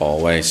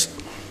Always.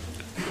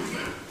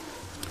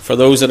 For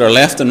those that are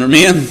left and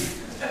remain,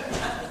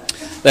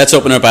 let's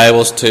open our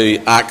Bibles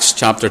to Acts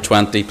chapter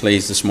 20,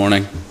 please, this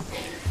morning.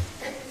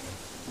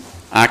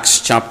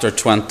 Acts chapter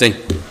 20.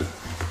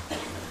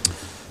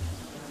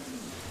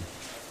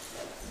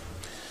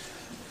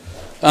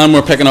 And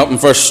we're picking up in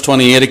verse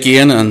 28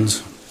 again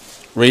and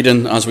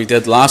reading as we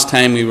did last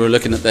time. We were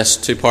looking at this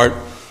two-part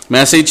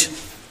message.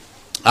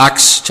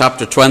 Acts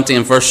chapter 20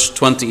 and verse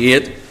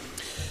 28.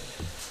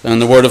 And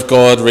the word of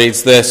God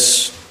reads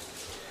this: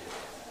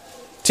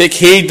 Take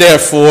heed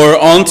therefore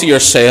unto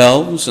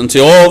yourselves and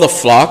to all the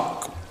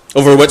flock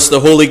over which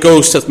the Holy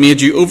Ghost hath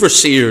made you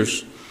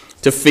overseers,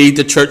 to feed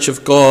the church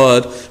of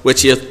God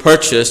which he hath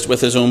purchased with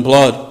his own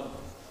blood.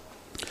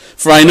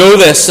 For I know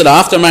this, that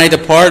after my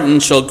departing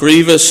shall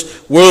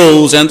grievous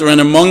wolves enter in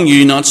among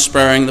you, not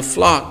sparing the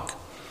flock.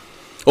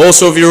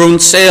 Also of your own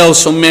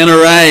selves shall men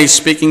arise,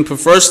 speaking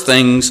perverse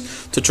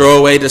things, to draw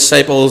away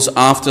disciples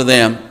after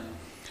them.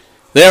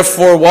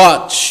 Therefore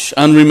watch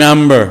and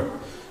remember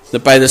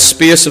that by the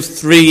space of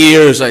 3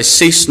 years I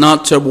cease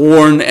not to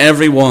warn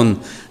everyone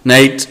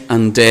night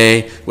and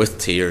day with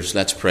tears.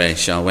 Let's pray,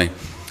 shall we?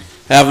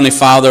 Heavenly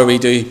Father, we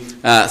do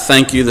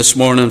thank you this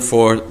morning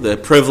for the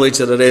privilege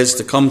that it is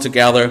to come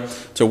together,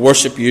 to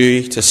worship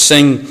you, to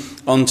sing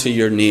unto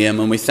your name.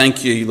 And we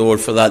thank you, Lord,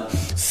 for that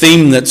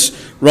theme that's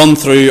run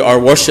through our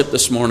worship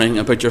this morning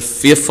about your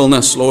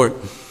faithfulness, Lord.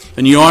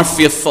 And you are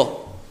faithful.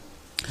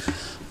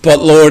 But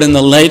Lord, in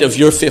the light of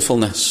your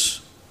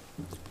faithfulness,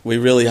 we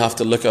really have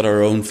to look at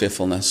our own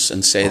faithfulness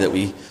and say that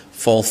we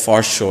fall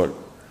far short.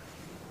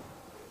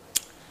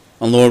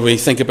 And Lord, we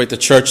think about the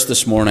church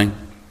this morning,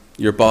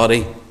 your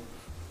body,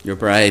 your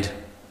bride.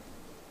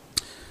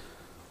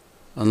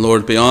 And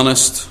Lord, be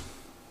honest,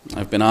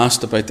 I've been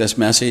asked about this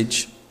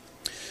message,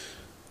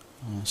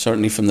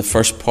 certainly from the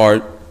first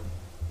part.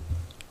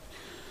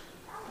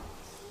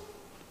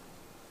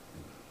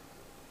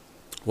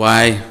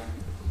 Why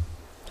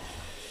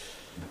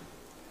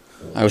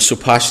I was so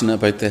passionate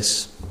about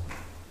this.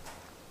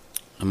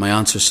 And my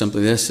answer is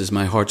simply this, is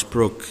my heart's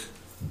broke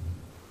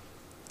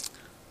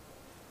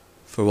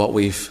for what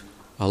we've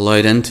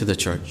allowed into the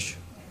church,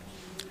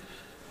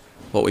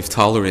 what we've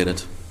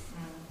tolerated,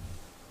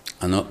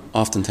 and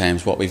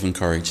oftentimes what we've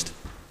encouraged.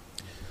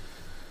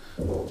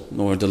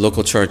 Lord, the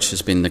local church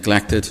has been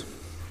neglected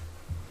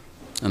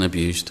and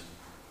abused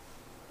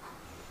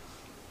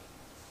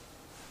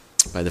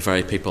by the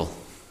very people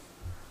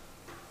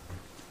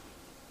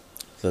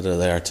that are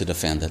there to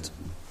defend it.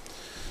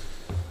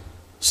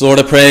 So Lord,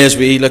 I pray as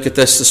we look at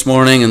this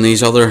morning and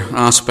these other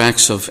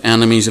aspects of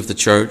enemies of the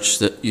church,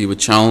 that you would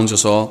challenge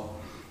us all.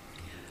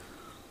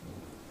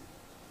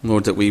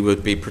 Lord, that we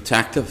would be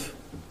protective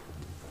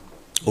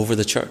over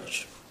the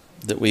church.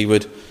 That we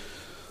would,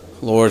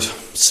 Lord,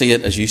 see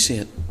it as you see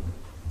it.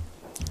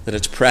 That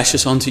it's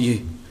precious unto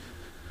you.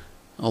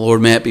 Oh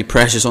Lord, may it be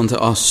precious unto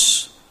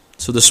us.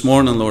 So this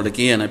morning, Lord,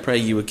 again, I pray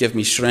you would give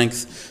me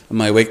strength in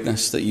my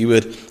weakness, that you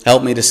would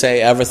help me to say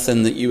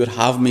everything that you would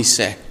have me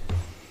say.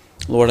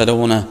 Lord, I don't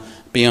want to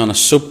be on a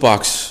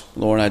soapbox.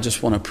 Lord, I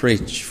just want to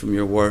preach from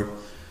your word.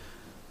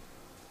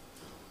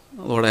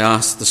 Lord, I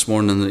ask this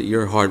morning that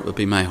your heart would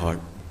be my heart.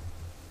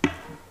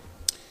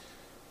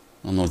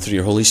 And Lord, through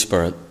your Holy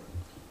Spirit,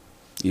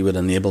 you would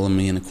enable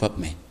me and equip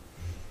me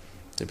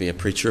to be a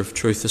preacher of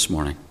truth this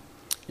morning.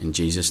 In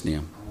Jesus'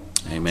 name,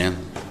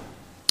 amen.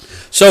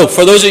 So,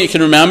 for those of you who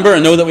can remember, I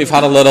know that we've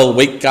had a little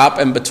week gap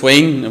in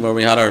between where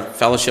we had our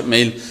fellowship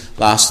meal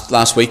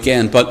last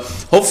weekend, but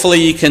hopefully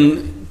you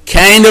can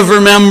kind of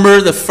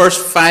remember the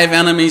first 5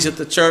 enemies of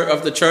the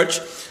church.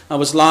 I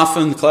was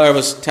laughing. Claire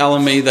was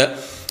telling me that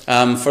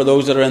for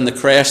those that are in the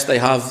crest, they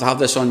have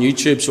this on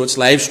YouTube, so it's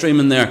live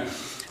streaming there.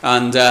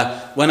 And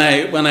when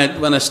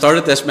I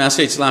started this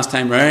message last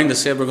time round, they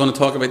said we're going to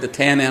talk about the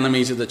 10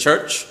 enemies of the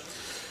church,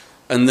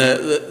 and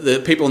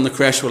the people in the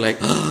crest were like,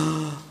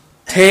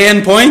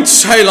 10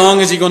 points, how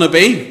long is he going to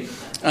be?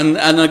 And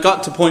I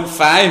got to point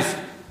 5.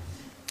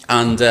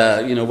 And,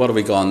 what have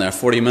we gone there?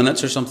 40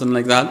 minutes or something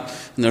like that?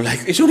 And they're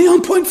like, he's only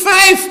on point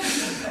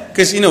 5.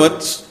 Because,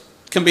 it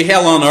can be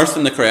hell on earth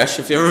in the creche.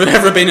 If you've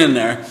ever been in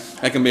there,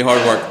 it can be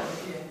hard work.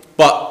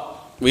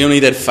 But we only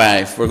did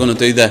 5. We're going to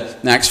do the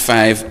next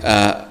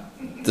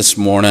 5 this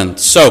morning.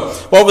 So,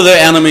 what were the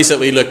enemies that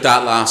we looked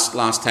at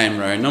last time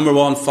round? Number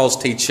 1, false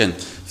teaching.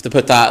 To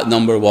put that at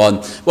number 1.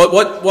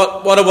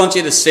 What I want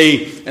you to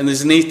see, and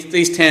there's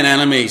these 10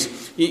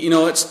 enemies,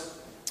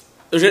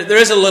 there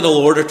is a little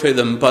order to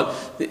them, but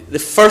the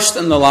first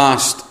and the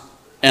last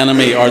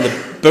enemy are the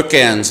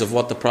bookends of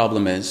what the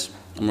problem is.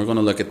 And we're going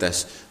to look at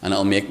this, and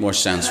it'll make more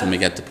sense when we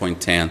get to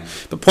point 10.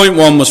 But point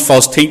 1 was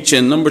false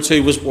teaching. Number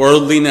 2 was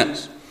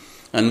worldliness.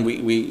 And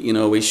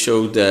we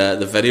showed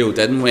the video,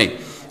 didn't we,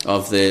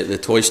 of the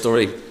Toy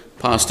Story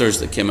pastors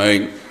that came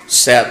out,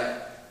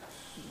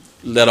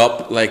 lit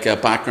up like a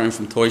background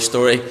from Toy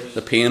Story.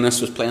 The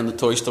pianist was playing the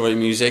Toy Story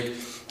music.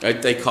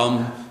 Out they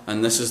come,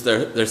 and this is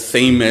their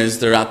theme is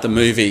they're at the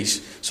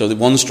movies. So the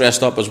one's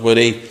dressed up as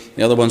Woody,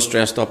 the other one's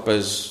dressed up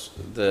as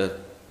the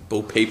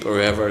Bo Peep or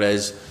whoever it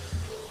is.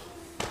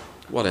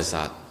 What is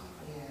that?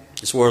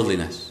 It's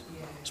worldliness.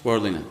 It's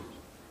worldliness.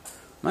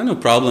 I have no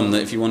problem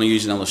that if you want to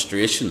use an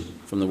illustration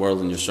from the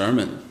world in your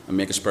sermon and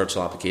make a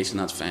spiritual application,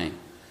 that's fine.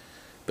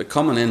 But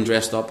coming in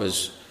dressed up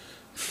as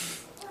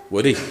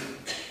Woody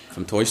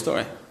from Toy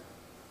Story,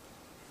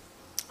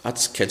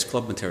 that's kids'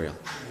 club material.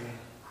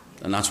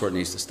 And that's where it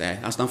needs to stay.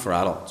 That's not for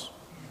adults.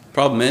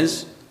 Problem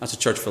is, that's a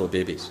church full of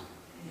babies.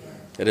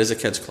 It is a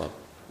kids' club,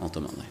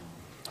 ultimately.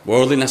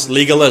 Worldliness,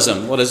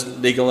 legalism. What is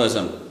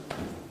legalism?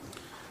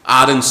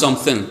 Adding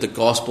something to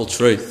gospel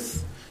truth.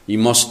 You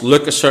must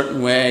look a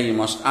certain way, you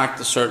must act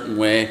a certain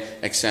way,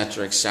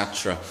 etc.,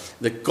 etc.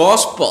 The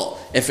gospel,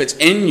 if it's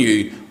in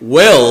you,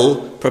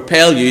 will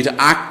propel you to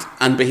act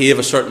and behave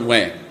a certain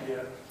way.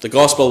 The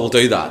gospel will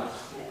do that.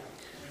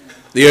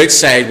 The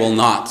outside will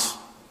not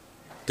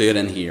do it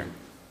in here.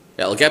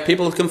 It'll get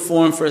people to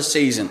conform for a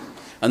season.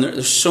 And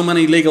there's so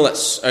many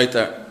legalists out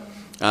there,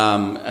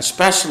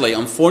 especially,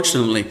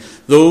 unfortunately,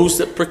 those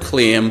that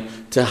proclaim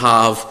to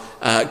have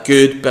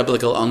good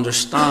biblical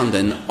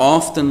understanding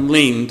often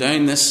lean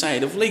down this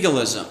side of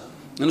legalism.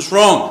 And it's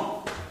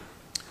wrong.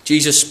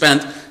 Jesus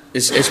spent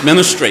his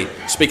ministry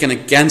speaking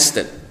against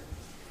it.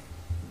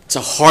 It's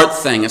a heart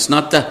thing. It's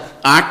not the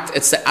act,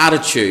 it's the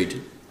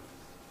attitude.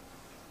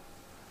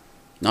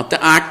 Not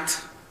the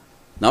act,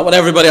 not what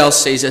everybody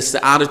else says, it's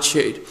the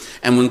attitude.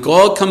 And when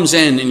God comes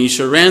in and you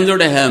surrender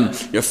to Him,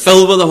 you're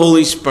filled with the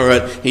Holy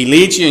Spirit, He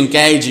leads you and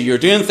guides you, you're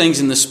doing things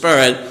in the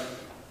Spirit,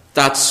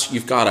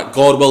 you've got it.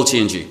 God will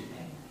change you.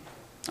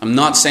 I'm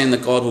not saying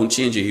that God won't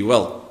change you, He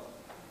will.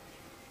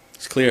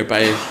 It's clear,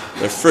 by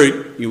their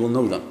fruit you will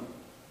know them.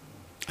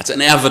 That's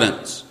an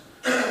evidence.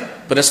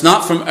 But it's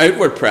not from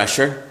outward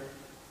pressure,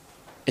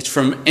 it's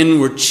from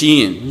inward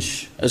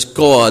change as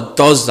God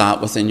does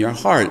that within your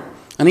heart.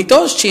 And He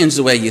does change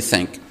the way you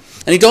think.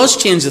 And He does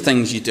change the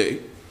things you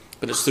do.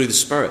 But it's through the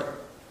Spirit.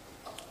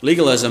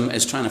 Legalism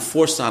is trying to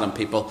force that on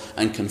people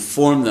and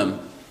conform them.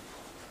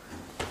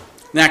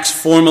 Next,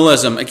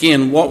 formalism.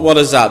 Again, what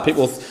is that?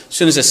 People, as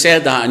soon as I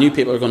said that, I knew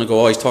people are going to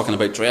go, oh, he's talking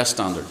about dress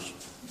standards.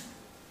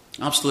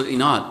 Absolutely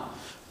not.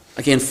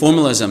 Again,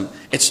 formalism.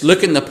 It's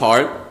looking the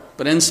part,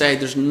 but inside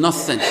there's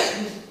nothing.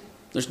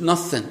 There's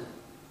nothing.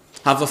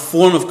 Have a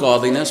form of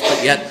godliness,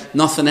 but yet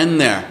nothing in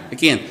there.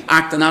 Again,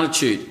 act and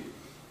attitude.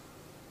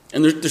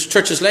 And there's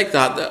churches like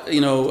that,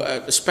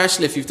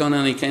 especially if you've done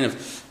any kind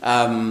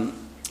of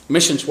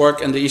missions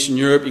work into Eastern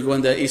Europe, you go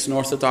into Eastern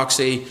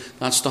Orthodoxy,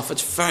 that stuff,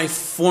 it's very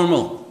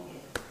formal.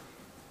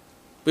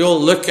 We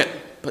all look at,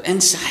 but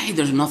inside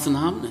there's nothing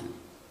happening.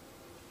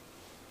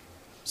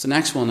 It's the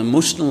next one,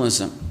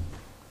 emotionalism.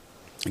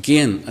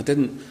 Again,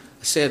 I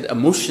said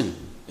emotion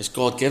is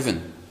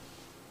God-given.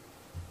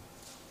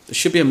 There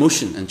should be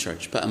emotion in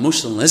church, but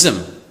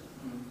emotionalism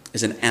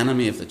is an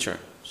enemy of the church.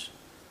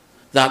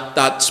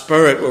 That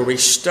spirit where we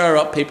stir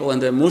up people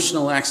into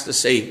emotional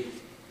ecstasy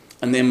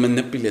and then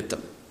manipulate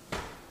them.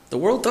 The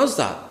world does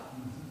that.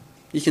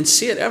 You can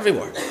see it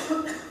everywhere.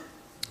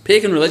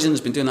 Pagan religion has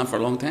been doing that for a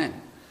long time.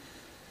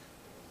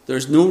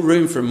 There's no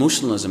room for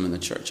emotionalism in the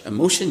church.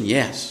 Emotion,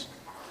 yes.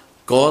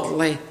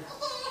 Godly,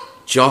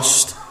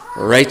 just,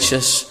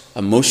 righteous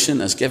emotion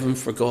is given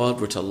for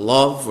God. We're to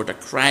love, we're to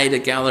cry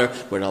together,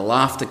 we're to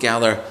laugh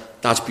together.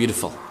 That's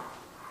beautiful.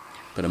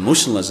 But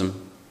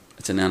emotionalism,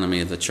 it's an enemy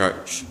of the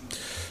church.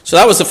 So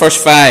that was the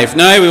first 5.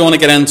 Now we want to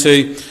get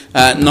into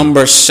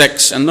number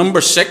 6. And number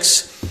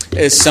 6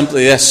 is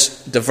simply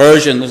this,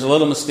 diversion. There's a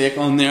little mistake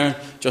on there,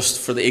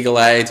 just for the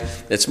eagle-eyed.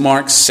 It's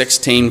Mark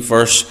 16,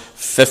 verse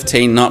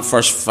 15, not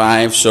verse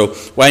 5. So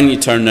when you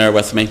turn there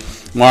with me,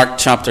 Mark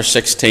chapter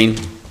 16.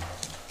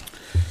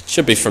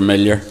 Should be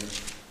familiar,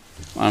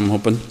 I'm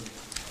hoping.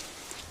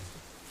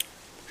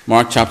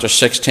 Mark chapter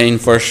 16,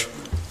 verse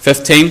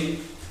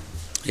 15.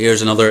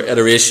 Here's another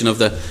iteration of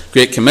the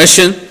Great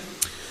Commission.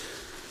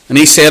 And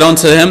he said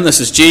unto him,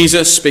 this is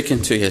Jesus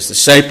speaking to his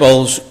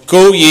disciples,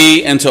 go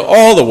ye into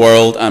all the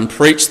world and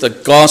preach the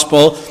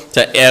gospel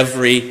to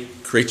every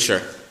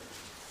creature.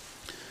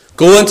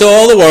 Go into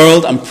all the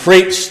world and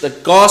preach the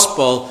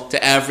gospel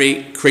to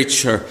every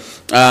creature.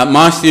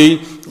 Matthew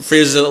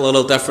phrases it a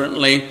little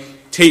differently.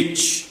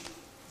 Teach.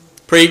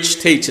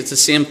 Preach, teach. It's the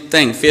same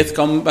thing. Faith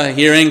comes by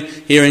hearing,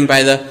 hearing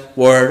by the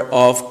word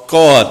of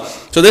God.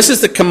 So this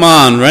is the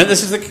command, right?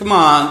 This is the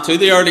command to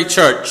the early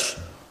church.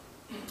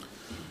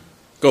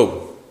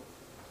 Go,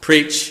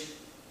 preach,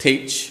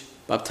 teach,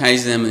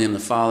 baptize them in the name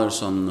of the Father,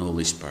 Son, and the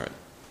Holy Spirit.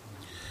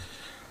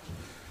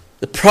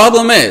 The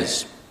problem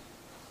is,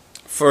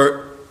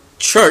 for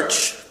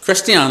church,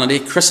 Christianity,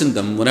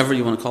 Christendom, whatever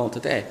you want to call it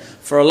today,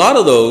 for a lot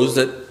of those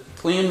that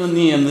claim the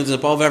name that is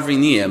above every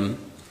name,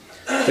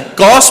 the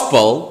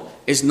gospel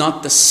is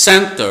not the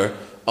center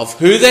of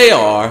who they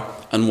are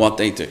and what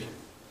they do.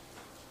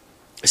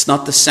 It's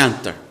not the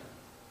center.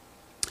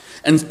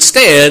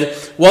 Instead,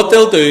 what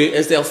they'll do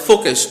is they'll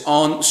focus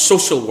on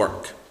social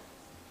work,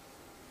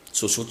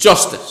 social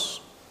justice,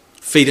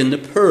 feeding the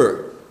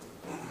poor,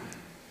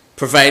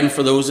 providing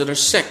for those that are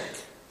sick,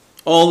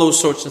 all those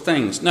sorts of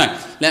things. Now,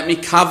 let me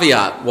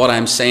caveat what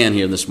I'm saying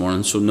here this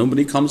morning so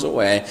nobody comes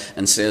away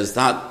and says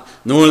that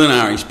Northern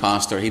Irish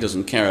pastor, he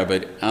doesn't care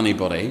about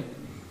anybody.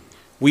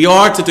 We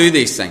are to do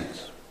these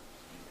things.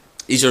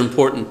 These are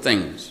important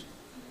things,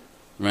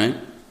 right?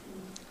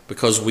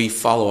 Because we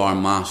follow our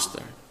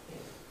Master,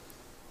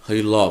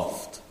 who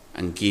loved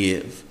and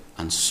gave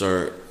and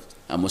served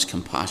and was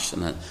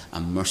compassionate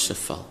and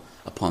merciful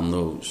upon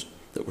those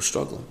that were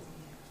struggling.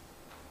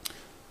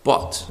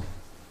 But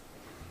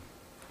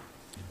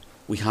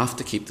we have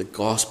to keep the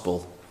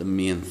gospel the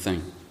main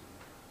thing.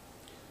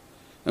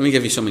 Let me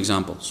give you some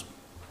examples.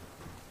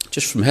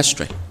 Just from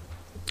history.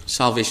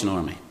 Salvation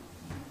Army.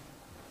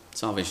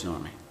 Salvation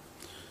Army.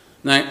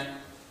 Now,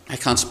 I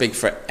can't speak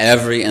for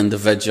every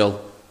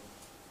individual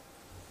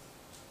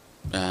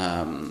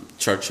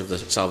church of the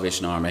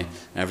Salvation Army,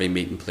 every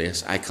meeting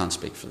place. I can't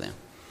speak for them.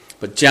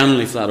 But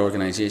generally for that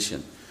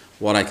organisation,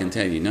 what I can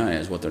tell you now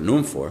is what they're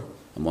known for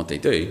and what they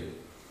do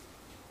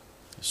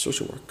is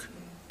social work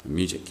and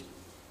music.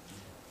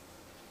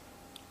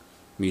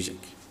 Music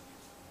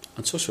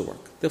and social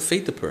work. They'll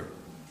feed the poor.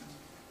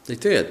 They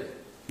do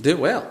it. They do it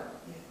well.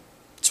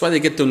 That's why they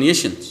get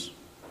donations.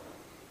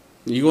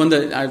 You go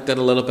into, I did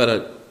a little bit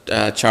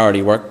of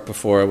charity work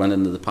before I went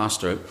into the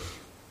pastorate,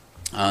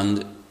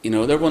 and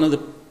they're one of the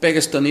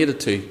biggest donated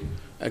to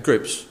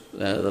groups.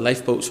 The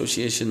Lifeboat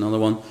Association, another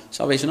one,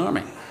 Salvation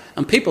Army.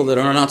 And people that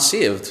are not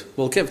saved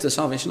will give to the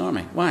Salvation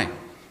Army. Why?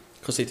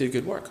 Because they do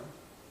good work.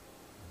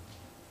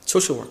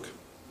 Social work.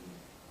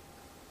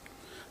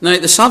 Now,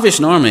 the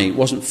Salvation Army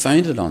wasn't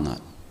founded on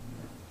that.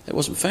 It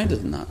wasn't founded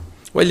on that.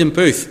 William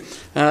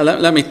Booth.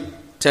 Let me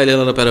tell you a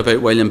little bit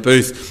about William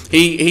Booth.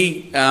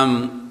 He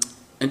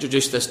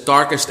introduced this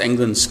Darkest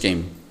England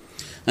scheme.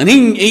 And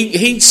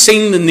he'd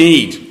seen the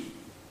need.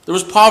 There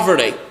was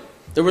poverty.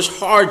 There was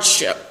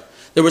hardship.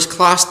 There was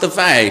class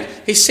divide.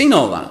 He's seen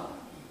all that.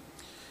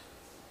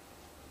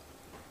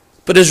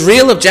 But his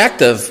real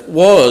objective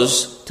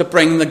was to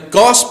bring the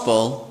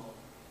gospel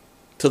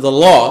to the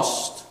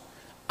lost,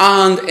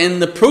 and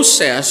in the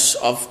process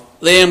of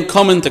them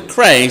coming to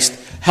Christ,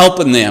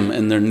 helping them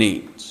in their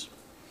needs.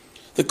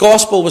 The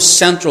gospel was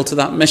central to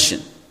that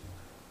mission.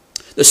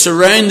 The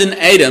surrounding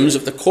items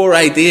of the core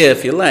idea,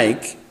 if you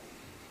like,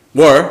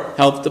 were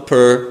help the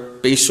poor,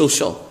 be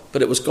social.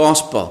 But it was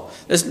gospel.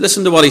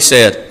 Listen to what he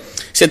said.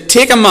 He said,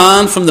 take a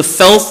man from the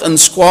filth and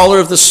squalor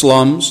of the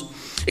slums,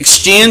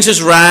 exchange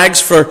his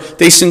rags for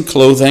decent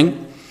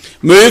clothing,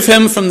 move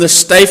him from the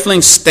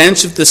stifling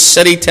stench of the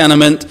city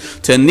tenement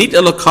to a neat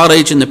little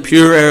cottage in the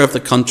pure air of the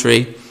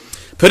country,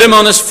 put him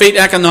on his feet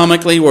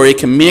economically where he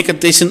can make a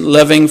decent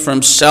living for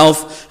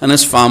himself and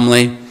his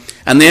family,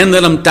 and then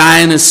let him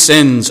die in his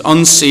sins,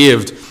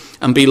 unsaved,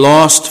 and be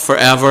lost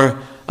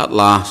forever at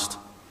last.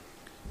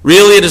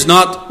 Really, it is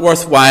not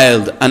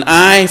worthwhile, and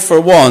I,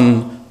 for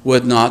one,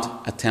 would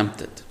not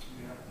attempt it.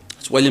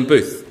 It's William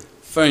Booth,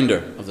 founder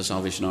of the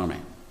Salvation Army.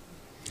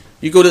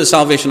 You go to the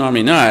Salvation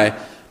Army now,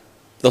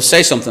 they'll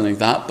say something like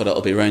that, but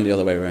it'll be round the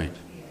other way around.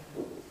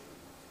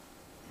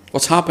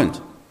 What's happened?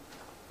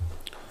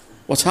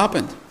 What's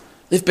happened?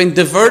 They've been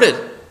diverted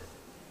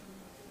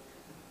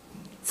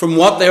from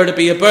what they're to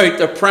be about,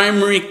 their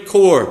primary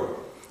core,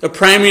 their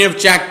primary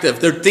objective,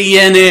 their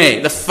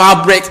DNA, the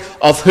fabric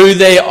of who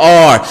they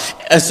are.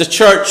 As the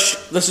church,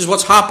 this is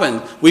what's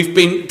happened. We've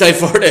been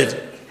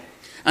diverted.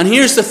 And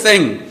here's the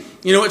thing.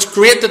 It's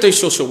great to do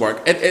social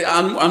work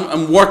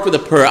and work with the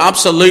poor,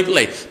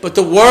 absolutely. But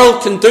the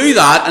world can do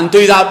that and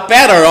do that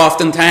better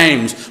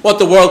oftentimes. What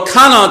the world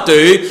cannot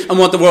do and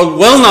what the world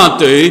will not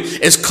do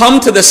is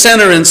come to the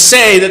sinner and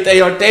say that they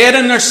are dead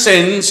in their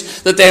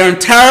sins, that they are in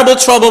terrible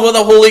trouble with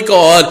a holy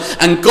God,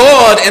 and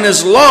God, in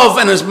his love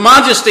and his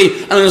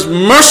majesty and his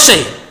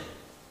mercy,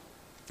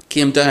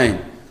 came down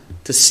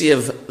to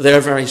save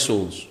their very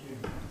souls.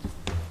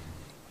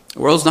 The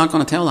world's not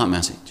going to tell that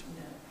message.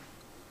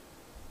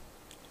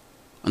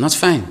 And that's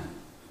fine.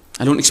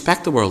 I don't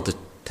expect the world to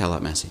tell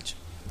that message.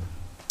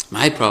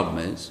 My problem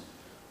is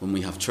when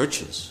we have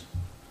churches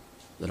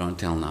that aren't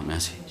telling that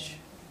message.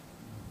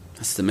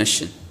 That's the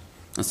mission.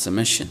 That's the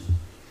mission.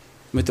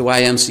 With the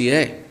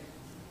YMCA. We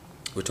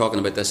were talking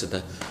about this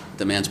at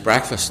the men's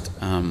breakfast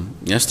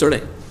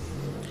yesterday.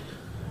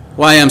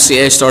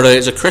 YMCA started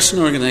as a Christian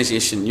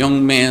organisation,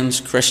 Young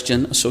Men's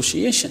Christian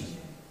Association.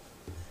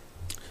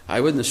 I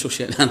wouldn't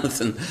associate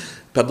anything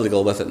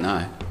biblical with it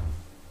now.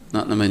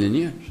 Not in a million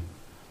years.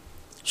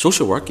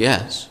 Social work,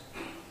 yes.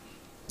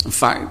 In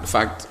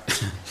fact,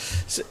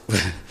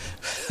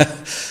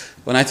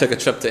 when I took a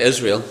trip to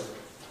Israel,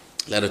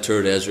 led a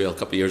tour to Israel a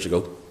couple of years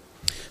ago,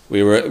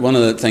 we were, one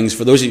of the things,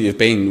 for those of you who've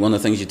been, one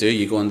of the things you do,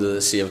 you go into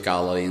the Sea of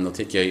Galilee and they'll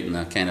take you out in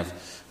a kind of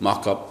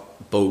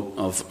mock-up boat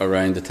of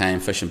around the time,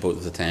 fishing boat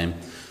of the time.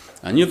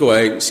 And you go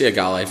out, Sea of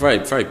Galilee, very,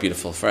 very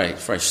beautiful, very,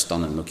 very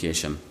stunning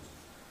location.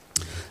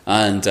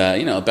 And,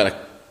 a bit of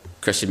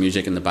Christian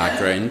music in the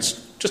background.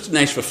 Just a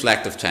nice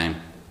reflective time.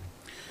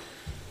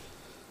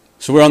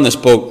 So we're on this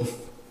boat.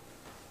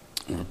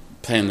 We're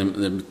paying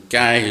the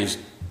guy whose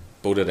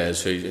boat it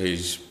is,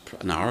 who's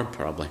an Arab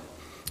probably,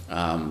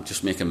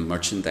 just making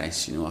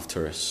merchandise, off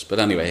tourists. But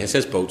anyway, it's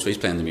his boat, so he's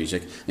playing the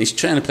music. And he's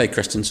trying to play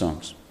Christian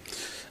songs.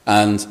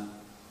 And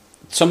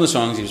some of the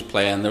songs he was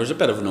playing, there was a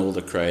bit of an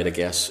older crowd, I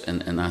guess,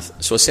 in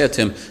that. So I said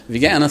to him, if you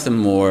get anything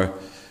more,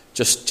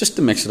 just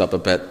to mix it up a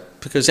bit,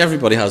 because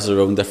everybody has their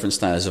own different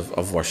styles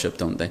of worship,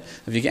 don't they?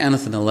 If you get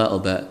anything a little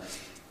bit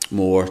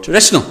more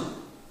traditional.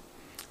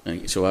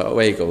 So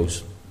away he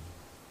goes.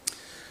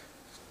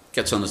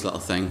 Gets on his little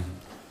thing.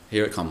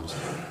 Here it comes.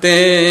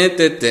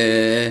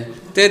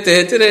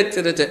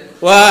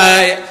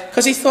 Why?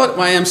 Because he thought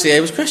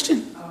YMCA was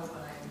Christian.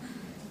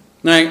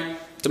 Now,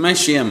 to my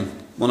shame,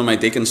 one of my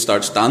deacons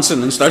starts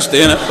dancing and starts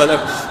doing it. But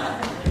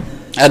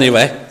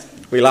anyway,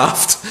 we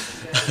laughed.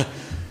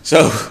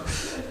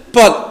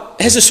 But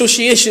his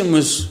association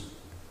was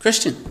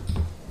Christian.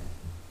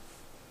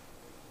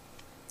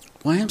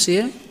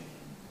 YMCA?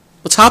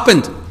 What's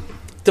happened?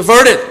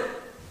 Diverted.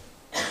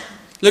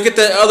 Look at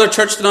the other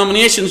church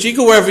denominations. You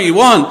go wherever you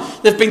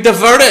want. They've been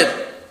diverted.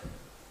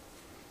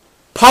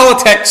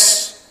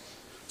 Politics.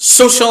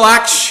 Social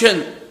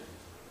action.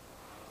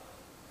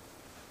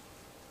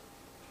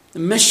 The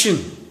mission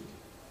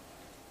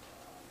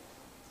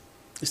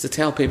is to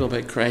tell people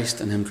about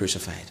Christ and Him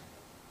crucified.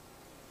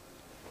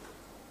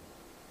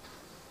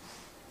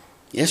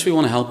 Yes, we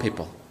want to help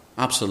people.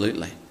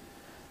 Absolutely.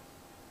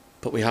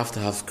 But we have to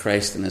have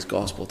Christ and His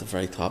gospel at the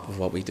very top of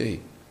what we do.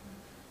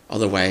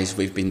 Otherwise,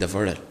 we've been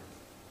diverted.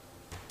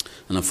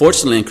 And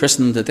unfortunately, in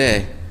Christendom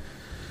today,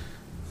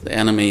 the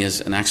enemy is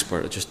an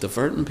expert at just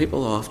diverting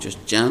people off,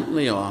 just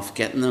gently off,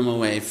 getting them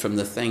away from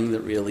the thing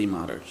that really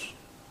matters.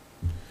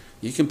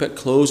 You can put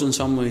clothes on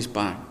somebody's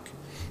back.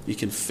 You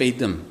can feed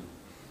them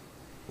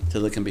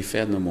till they can be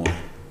fed no more.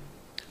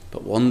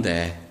 But one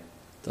day,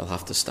 they'll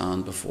have to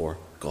stand before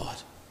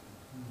God.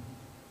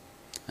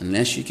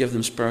 Unless you give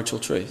them spiritual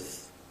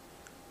truth,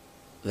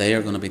 they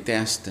are going to be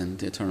destined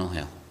to eternal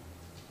hell.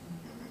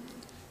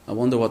 I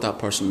wonder what that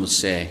person would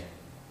say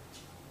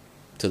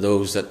to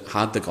those that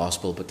had the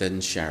gospel but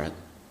didn't share it.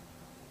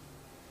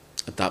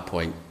 At that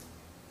point,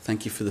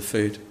 thank you for the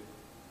food.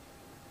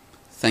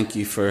 Thank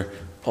you for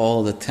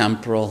all the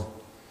temporal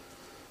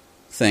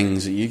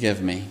things that you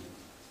give me.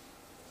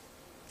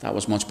 That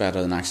was much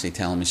better than actually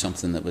telling me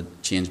something that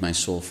would change my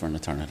soul for an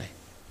eternity.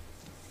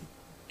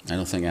 I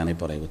don't think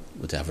anybody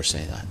would ever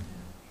say that.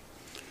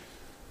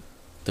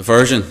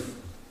 Diversion,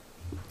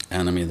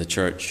 enemy of the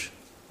church.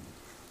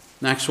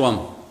 Next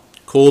one,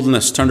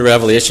 coldness. Turn to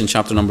Revelation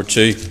chapter number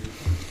 2,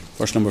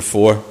 verse number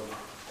 4.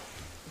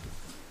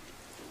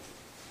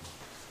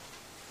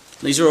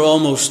 These are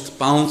almost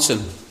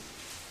balancing,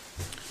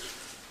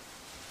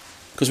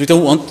 because we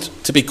don't want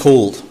to be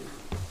cold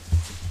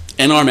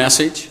in our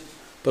message,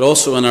 but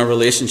also in our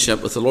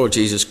relationship with the Lord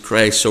Jesus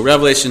Christ. So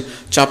Revelation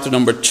chapter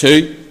number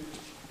 2,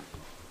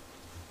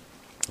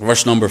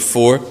 verse number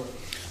 4.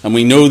 And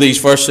we know these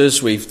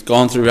verses. We've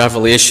gone through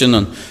Revelation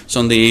on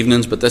Sunday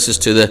evenings, but this is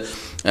to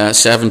the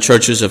 7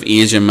 churches of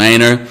Asia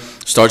Minor.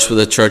 Starts with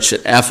the church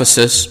at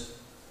Ephesus.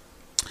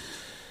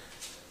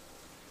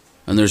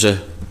 And there's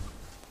a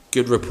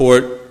good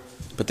report.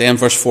 But then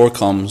verse 4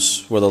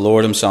 comes where the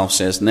Lord Himself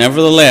says,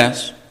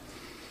 "Nevertheless,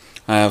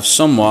 I have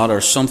somewhat or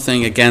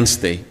something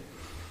against thee,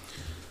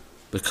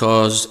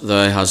 because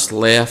thou hast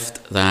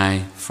left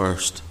thy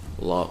first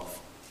love."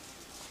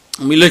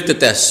 And we looked at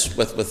this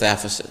with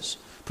Ephesus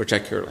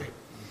particularly.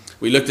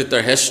 We looked at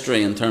their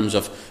history in terms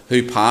of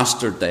who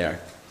pastored there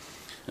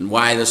and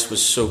why this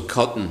was so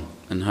cutting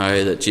and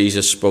how that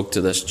Jesus spoke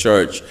to this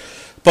church.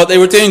 But they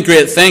were doing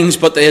great things,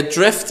 but they had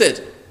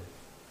drifted.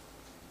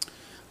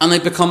 And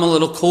they'd become a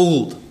little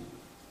cold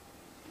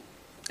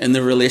in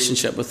their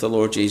relationship with the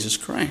Lord Jesus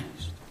Christ.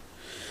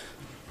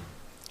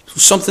 So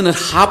something had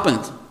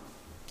happened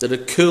that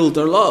had cooled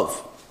their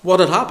love. What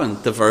had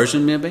happened?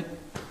 Diversion, maybe?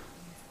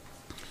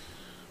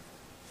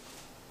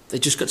 They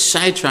just got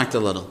sidetracked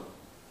a little.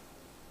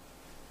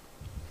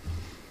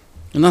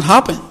 And that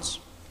happens.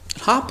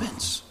 It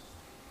happens.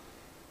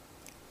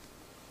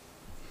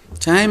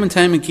 Time and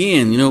time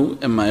again,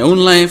 in my own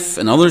life,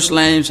 in others'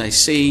 lives, I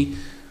see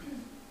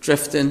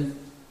drifting.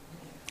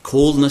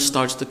 Coldness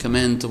starts to come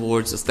in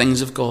towards the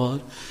things of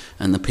God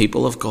and the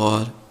people of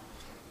God.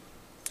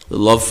 The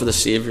love for the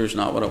Saviour is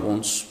not what it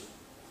once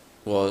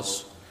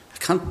was. I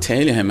can't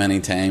tell you how many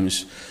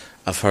times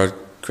I've heard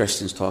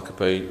Christians talk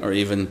about or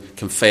even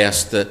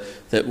confess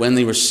that when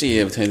they were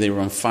saved, how they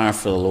were on fire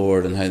for the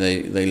Lord and how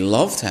they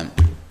loved Him.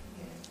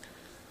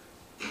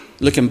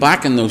 Looking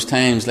back in those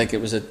times like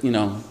it was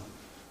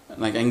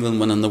like England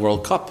winning the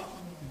World Cup,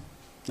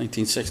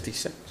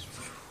 1966.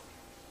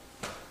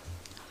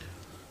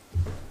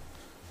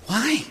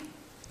 Why?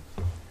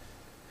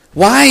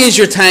 Why is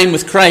your time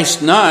with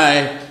Christ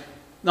now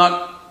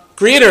not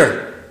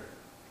greater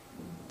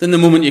than the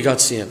moment you got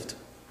saved?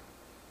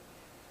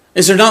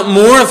 Is there not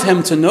more of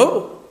Him to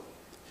know?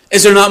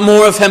 Is there not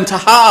more of Him to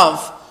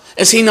have?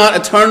 Is He not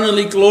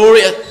eternally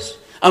glorious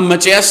and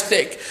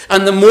majestic?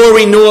 And the more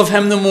we know of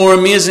Him, the more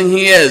amazing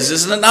He is.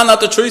 Isn't that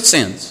not the truth,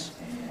 saints?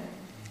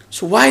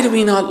 So why do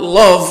we not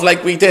love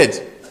like we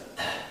did?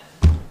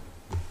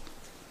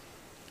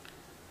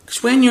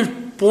 Because when you're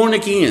born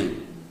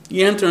again,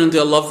 you enter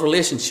into a love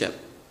relationship.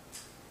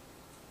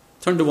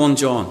 Turn to 1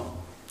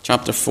 John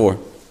chapter 4,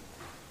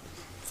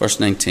 verse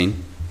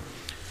 19.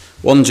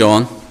 1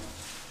 John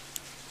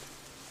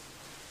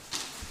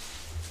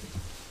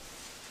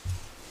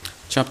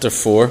chapter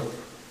 4,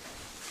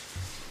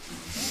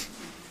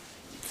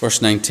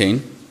 verse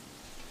 19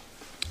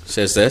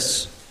 says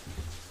this: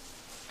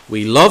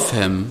 we love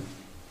him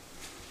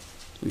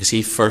because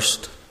he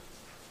first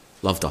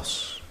loved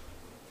us.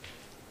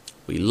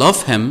 We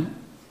love him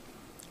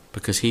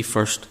because he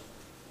first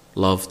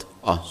loved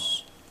us.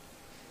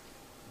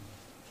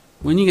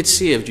 When you get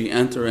saved, you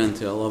enter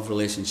into a love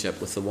relationship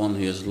with the one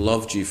who has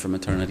loved you from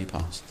eternity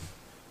past.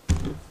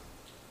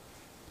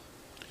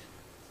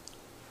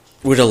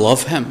 We're to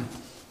love him.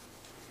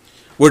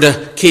 We're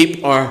to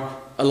keep our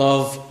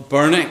love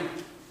burning.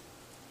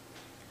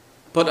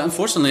 But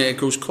unfortunately, it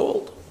grows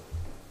cold.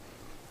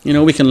 You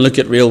know, we can look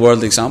at real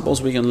world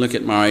examples. We can look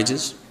at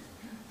marriages.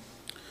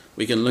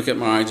 We can look at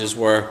marriages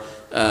where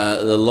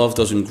the love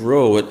doesn't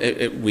grow.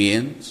 It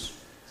wanes.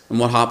 And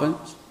what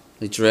happens?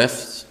 They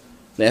drift.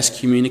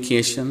 Less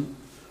communication.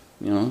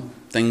 You know,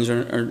 things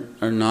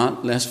are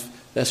not.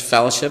 Less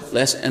fellowship.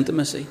 Less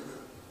intimacy.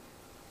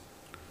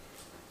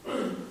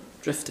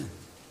 Drifting.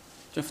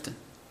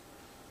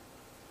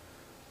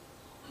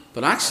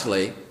 But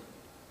actually,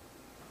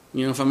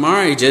 you know, if a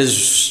marriage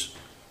is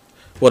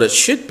what it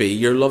should be,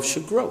 your love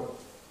should grow.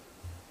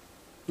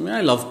 I mean,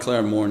 I love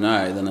Claire more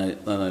now than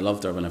I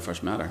loved her when I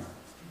first met her.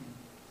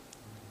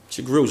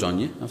 She grows on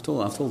you. I've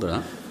told her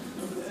that.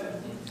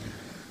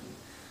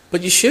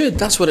 But you should.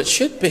 That's what it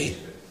should be.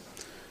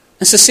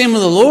 It's the same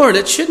with the Lord.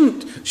 It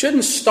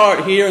shouldn't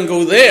start here and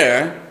go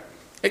there.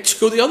 It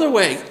should go the other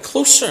way,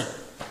 closer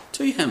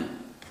to him.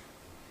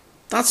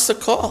 That's the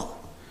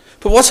call.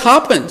 But what's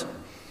happened?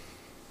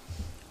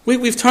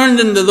 We've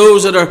turned into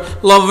those that are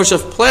lovers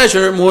of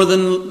pleasure more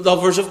than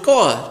lovers of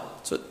God.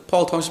 That's what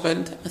Paul talks about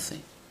in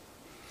Timothy.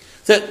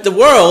 That the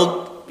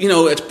world, you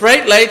know, its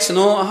bright lights and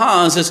all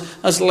it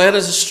has led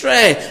us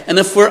astray. And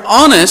if we're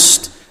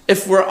honest,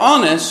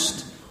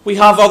 we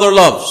have other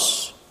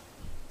loves.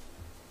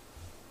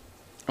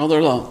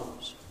 Other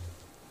loves.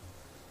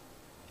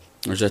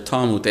 There's a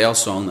Tom Odell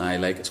song that I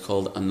like. It's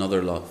called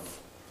Another Love.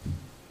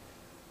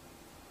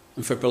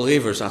 And for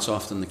believers, that's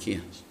often the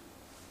case.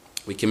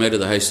 We came out of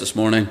the house this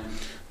morning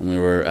and we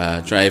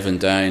were driving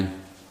down,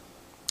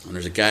 and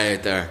there's a guy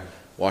out there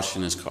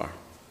washing his car.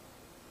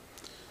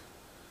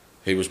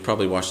 He was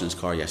probably washing his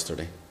car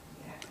yesterday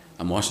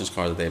and washing his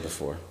car the day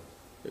before.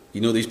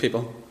 You know these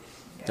people?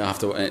 Yeah.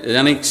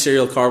 Any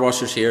serial car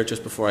washers here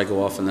just before I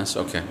go off on this?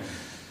 Okay.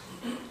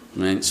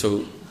 Right,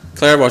 so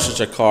Claire washes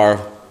her car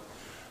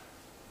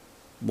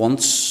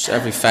once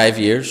every 5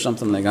 years,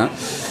 something like that.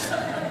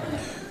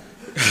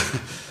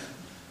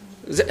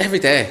 Every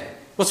day.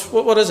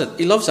 What is it?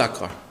 He loves that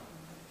car.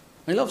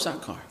 He loves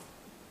that car.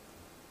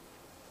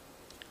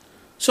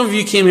 Some of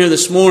you came here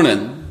this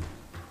morning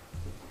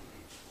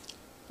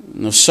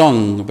and have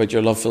sung about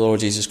your love for the Lord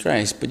Jesus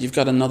Christ, but you've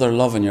got another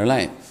love in your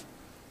life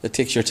that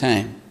takes your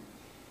time.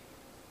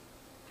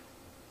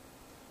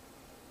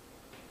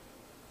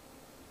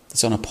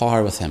 It's on a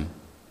par with him.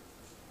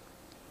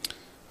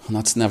 And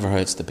that's never how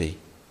it's to be.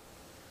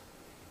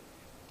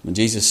 When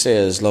Jesus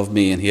says, love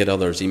me and hate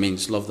others, he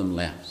means love them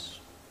less.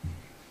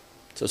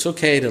 So it's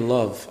okay to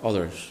love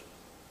others,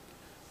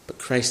 but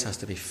Christ has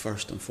to be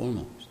first and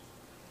foremost.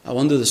 I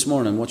wonder this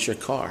morning, what's your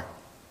car?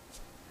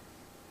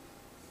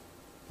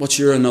 What's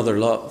your another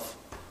love?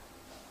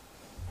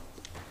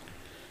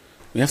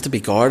 We have to be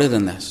guarded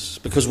in this,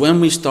 because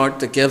when we start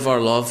to give our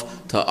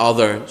love to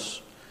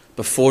others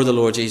before the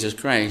Lord Jesus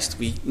Christ,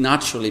 we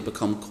naturally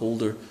become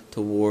colder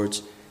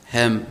towards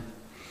him.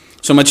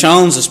 So my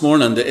challenge this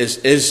morning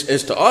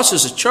is to us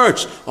as a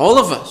church, all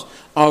of us,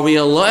 are we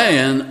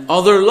allowing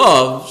other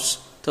loves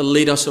to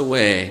lead us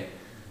away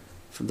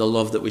from the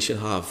love that we should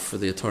have for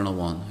the Eternal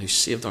One who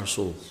saved our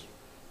souls?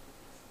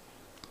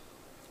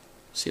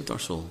 Saved our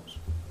souls.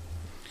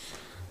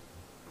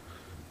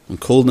 When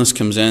coldness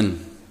comes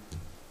in,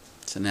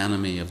 it's an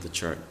enemy of the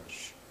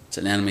church. It's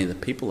an enemy of the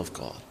people of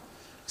God.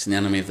 It's an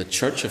enemy of the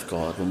church of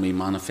God when we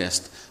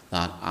manifest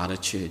that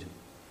attitude.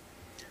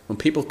 When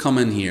people come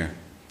in here,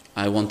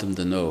 I want them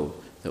to know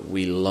that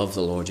we love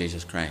the Lord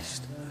Jesus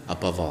Christ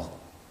above all.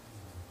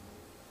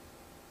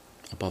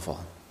 Above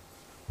all.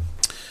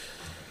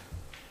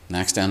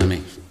 Next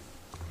enemy.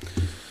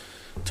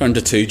 Turn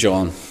to 2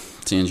 John.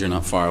 Seeing you're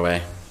not far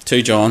away.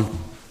 2 John.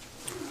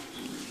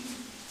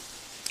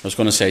 I was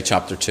going to say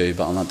chapter 2,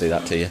 but I'll not do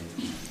that to you.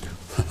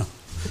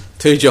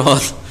 2 John,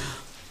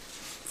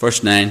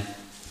 verse 9.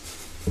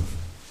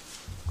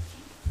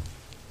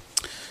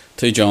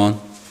 2 John,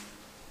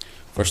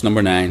 verse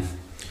number 9.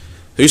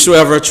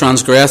 Whosoever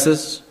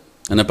transgresseth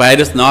and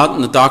abideth not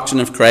in the doctrine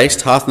of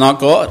Christ hath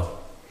not God.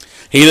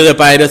 He that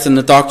abideth in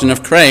the doctrine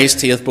of Christ,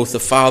 he hath both the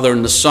Father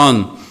and the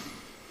Son.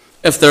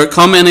 If there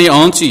come any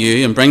unto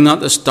you, and bring not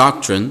this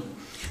doctrine,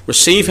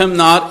 receive him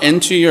not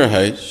into your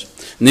house,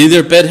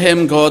 neither bid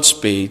him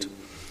Godspeed.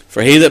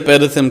 For he that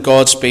biddeth him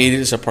Godspeed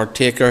is a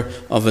partaker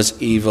of his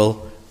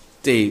evil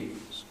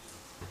deeds.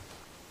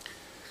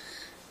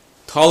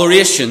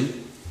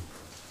 Toleration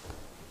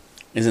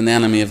is an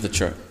enemy of the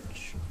church.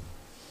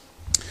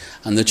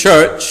 And the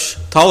church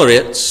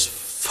tolerates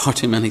far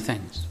too many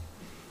things.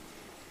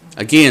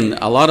 Again,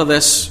 a lot of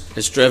this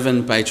is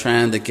driven by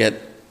trying to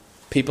get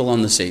people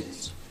on the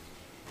seats.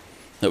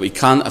 That we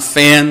can't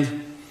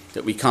offend,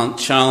 that we can't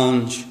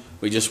challenge.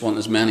 We just want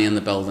as many in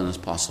the building as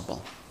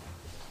possible.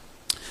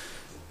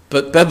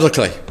 But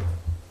biblically,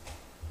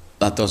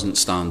 that doesn't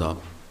stand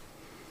up.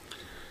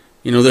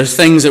 You know, there's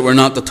things that we're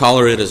not to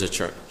tolerate as a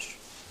church.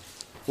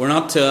 We're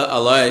not to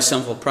allow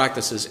sinful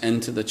practices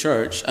into the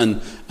church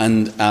and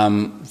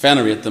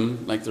venerate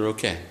them like they're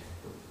okay.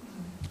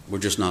 We're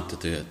just not to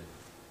do it.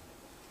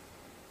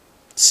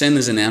 Sin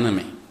is an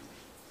enemy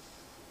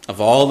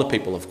of all the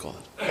people of God.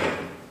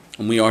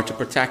 And we are to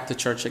protect the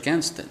church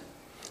against it.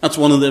 That's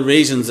one of the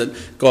reasons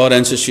that God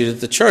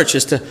instituted the church,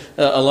 is to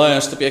allow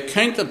us to be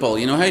accountable.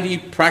 You know, how do you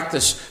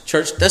practice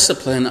church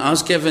discipline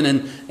as given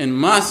in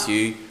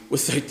Matthew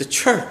without the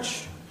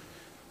church?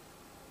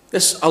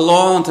 This a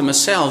law unto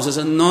myself is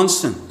a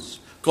nonsense.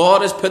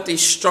 God has put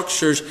these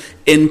structures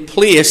in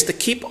place to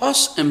keep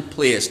us in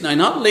place. Now,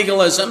 not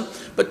legalism,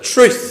 but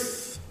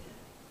truth.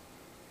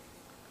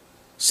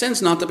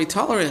 Sin's not to be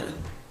tolerated.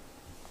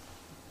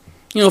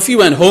 You know, if you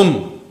went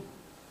home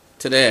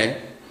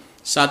today,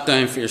 sat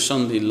down for your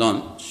Sunday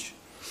lunch,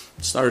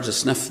 started to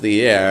sniff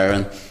the air,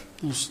 and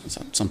is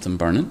that something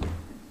burning?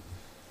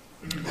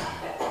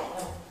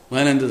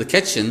 Went into the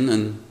kitchen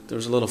and there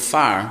was a little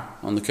fire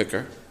on the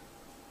cooker.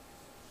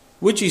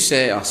 Would you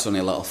say, oh, it's only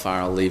a little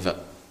fire, I'll leave it,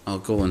 I'll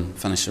go and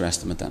finish the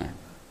rest of my dinner?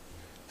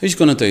 Who's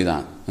going to do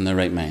that in their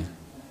right mind?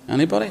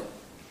 Anybody?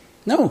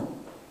 No.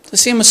 The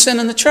same as sin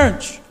in the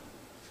church.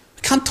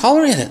 We can't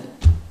tolerate it.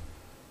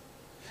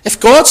 If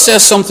God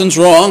says something's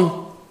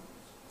wrong,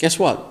 guess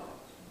what?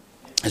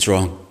 It's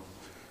wrong.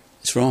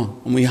 It's wrong.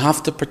 And we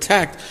have to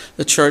protect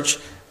the church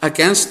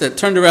against it.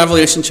 Turn to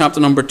Revelation chapter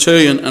number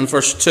 2 and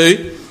verse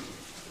 2.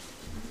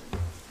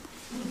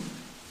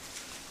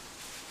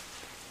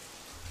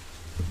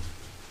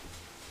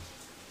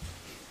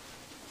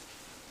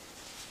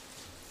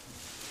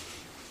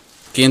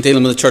 Again,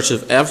 dealing with the church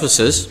of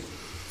Ephesus,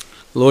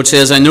 the Lord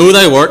says, I know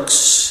thy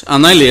works,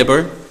 and thy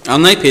labour,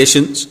 and thy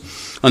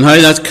patience, and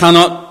how thou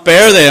cannot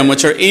bear them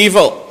which are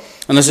evil,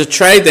 and hast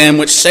tried them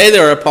which say they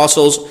are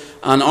apostles,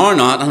 and are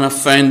not, and have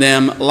found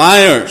them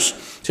liars.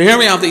 So here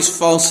we have these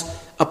false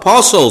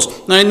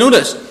apostles. Now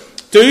notice,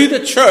 do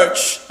the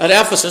church at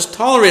Ephesus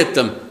tolerate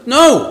them?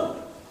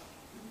 No.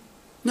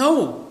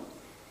 No.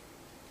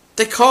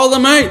 They call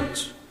them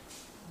out.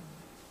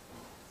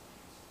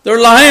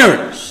 They're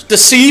liars,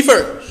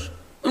 deceivers.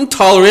 They don't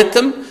tolerate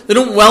them. They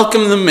don't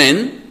welcome them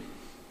in.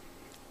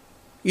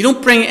 You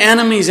don't bring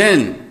enemies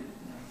in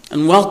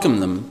and welcome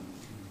them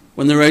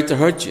when they're out to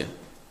hurt you.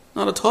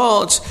 Not at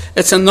all.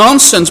 It's a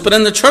nonsense. But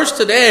in the church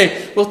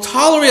today, we'll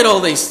tolerate all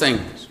these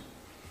things.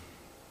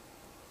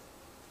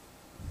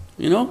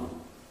 You know?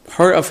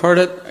 I've heard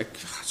it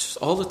just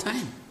all the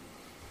time.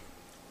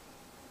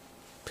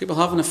 People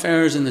having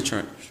affairs in the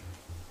church.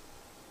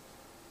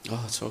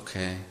 Oh, it's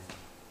okay.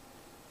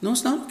 No,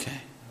 it's not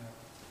okay.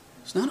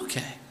 It's not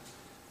okay.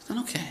 It's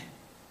not okay.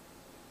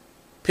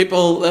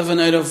 People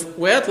living out of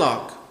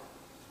wedlock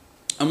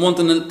and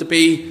wanting it to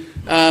be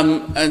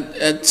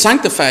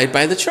sanctified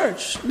by the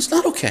church. It's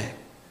not okay.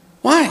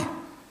 Why?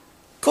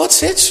 God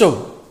said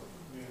so.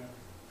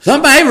 It's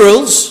not my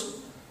rules.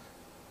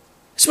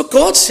 It's what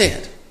God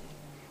said.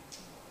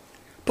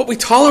 But we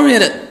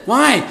tolerate it.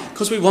 Why?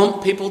 Because we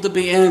want people to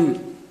be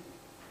in.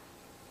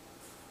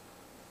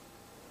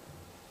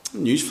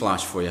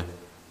 Newsflash for you.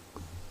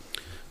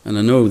 And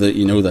I know that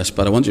you know this,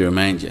 but I want to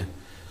remind you.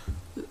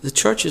 The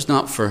church is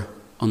not for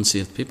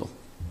unsaved people.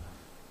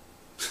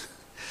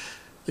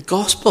 The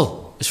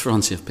gospel is for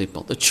unsaved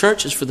people. The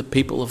church is for the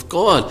people of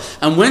God.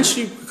 And once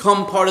you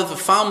become part of the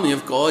family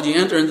of God, you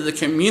enter into the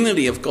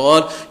community of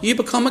God, you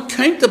become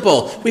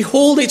accountable. We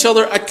hold each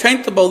other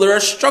accountable. There are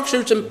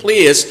structures in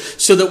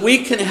place so that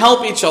we can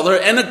help each other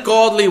in a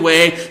godly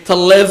way to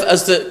live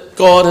as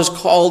God has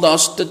called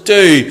us to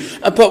do.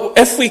 But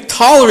if we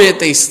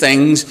tolerate these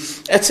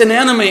things, it's an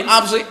enemy,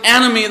 absolute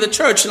enemy of the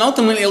church, and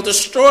ultimately it'll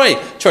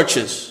destroy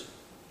churches.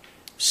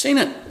 I've seen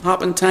it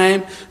happen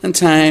time and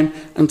time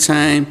and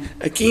time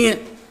again.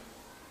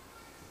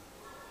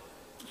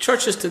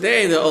 Churches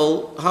today that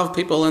will have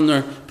people in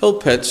their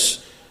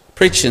pulpits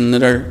preaching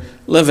that are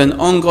living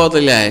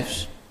ungodly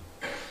lives,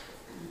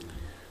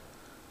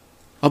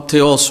 up to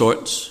all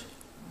sorts.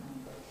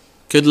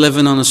 Good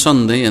living on a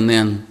Sunday and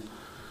then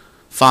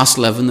fast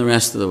living the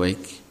rest of the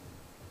week.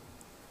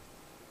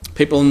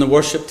 People in the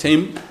worship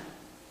team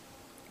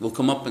will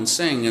come up and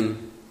sing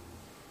and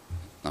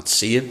not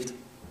saved.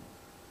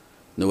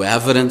 No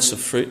evidence of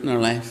fruit in their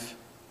life.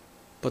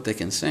 But they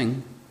can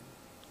sing.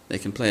 They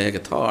can play a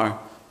guitar.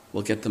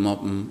 We'll get them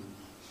up and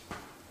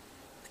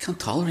we can't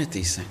tolerate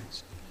these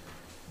things.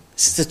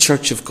 This is the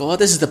church of God.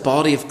 This is the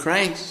body of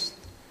Christ.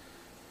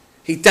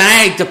 He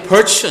died to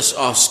purchase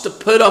us, to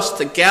put us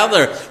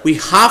together. We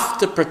have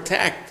to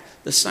protect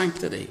the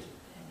sanctity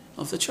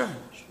of the church.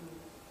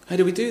 How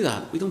do we do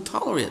that? We don't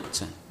tolerate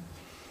sin.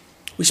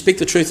 We speak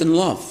the truth in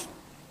love.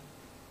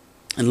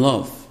 In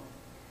love.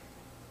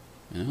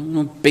 We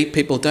don't beat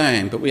people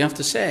down, but we have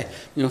to say,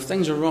 if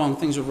things are wrong,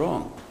 things are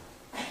wrong.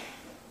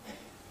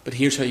 But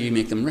here's how you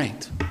make them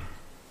right.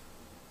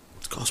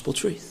 It's gospel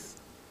truth.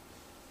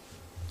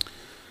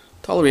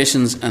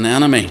 Toleration's an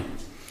enemy.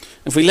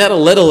 If we let a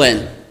little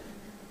in,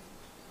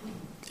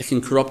 it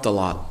can corrupt a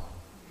lot.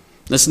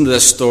 Listen to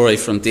this story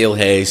from Dale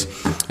Hayes.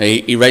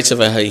 He writes of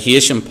a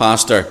Haitian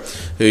pastor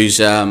who's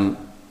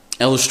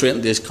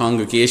illustrating to his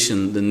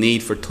congregation the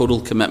need for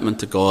total commitment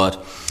to God.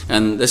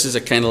 And this is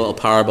a kind of little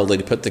parable that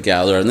he put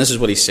together, and this is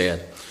what he said.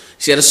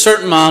 He said, a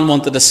certain man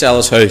wanted to sell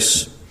his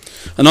house.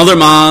 Another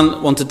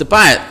man wanted to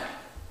buy it.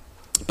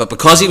 But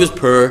because he was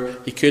poor,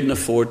 he couldn't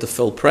afford the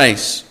full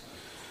price.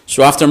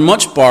 So after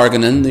much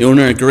bargaining, the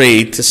owner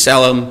agreed to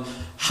sell him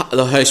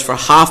the house for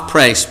half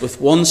price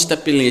with one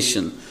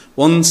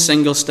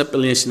single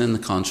stipulation in the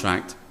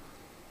contract,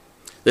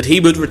 that he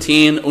would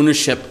retain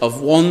ownership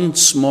of one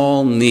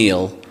small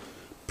nail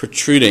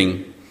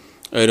protruding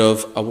out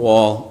of a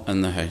wall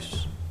in the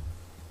house.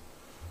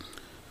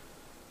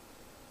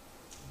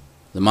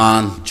 The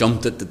man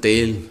jumped at the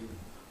deal,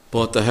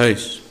 bought the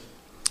house.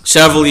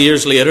 Several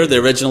years later, the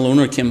original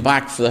owner came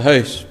back for the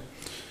house.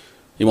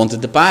 He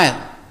wanted to buy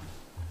it.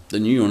 The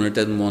new owner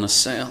didn't want to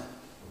sell.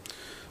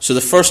 So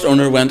the first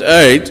owner went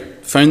out,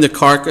 found the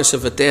carcass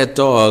of a dead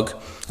dog,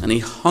 and he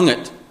hung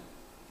it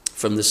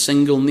from the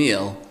single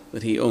nail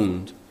that he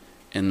owned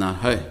in that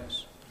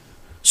house.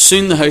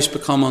 Soon the house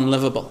became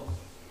unlivable.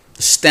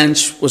 The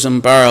stench was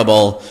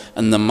unbearable,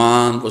 and the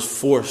man was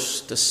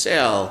forced to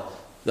sell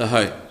the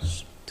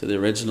house to the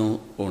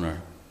original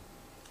owner.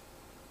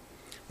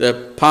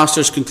 The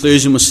pastor's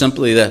conclusion was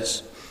simply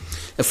this: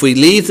 if we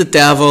leave the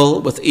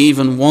devil with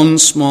even one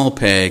small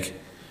peg,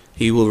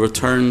 he will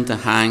return to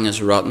hang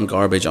his rotten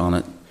garbage on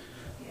it,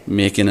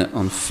 making it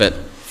unfit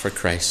for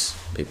Christ's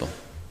people.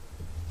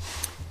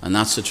 And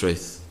that's the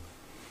truth.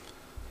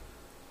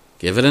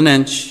 Give it an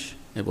inch,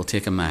 it will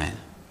take a mile.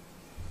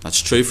 That's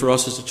true for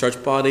us as a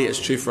church body, it's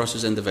true for us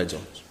as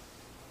individuals.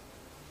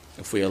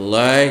 If we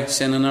allow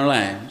sin in our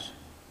lives,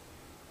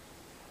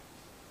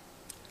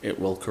 it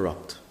will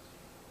corrupt.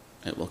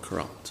 It will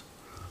corrupt.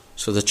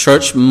 So the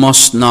church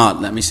must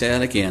not, let me say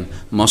it again,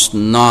 must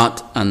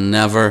not and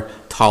never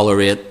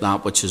tolerate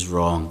that which is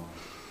wrong.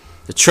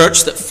 The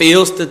church that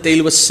fails to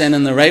deal with sin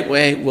in the right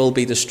way will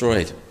be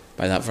destroyed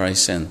by that very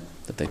sin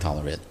that they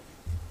tolerate.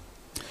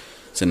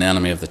 It's an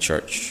enemy of the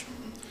church.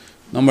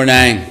 Number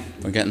 9,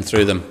 we're getting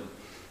through them.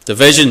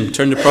 Division.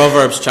 Turn to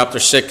Proverbs chapter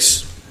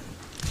 6.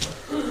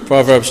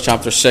 Proverbs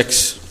chapter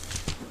 6.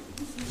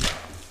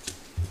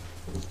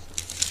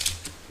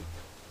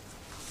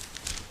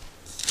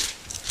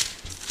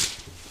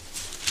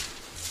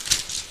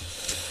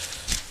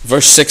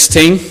 Verse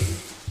 16.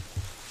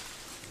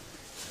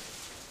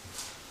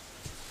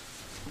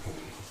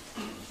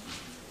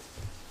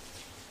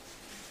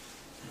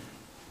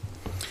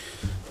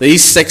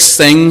 These 6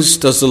 things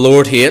does the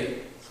Lord hate.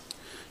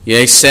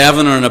 Yea,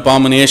 7 are an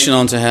abomination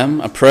unto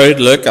him: a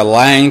proud look, a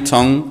lying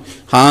tongue,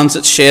 hands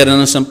that shed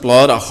innocent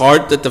blood, a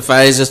heart that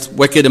deviseth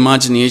wicked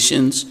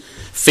imaginations,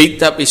 feet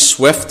that be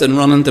swift and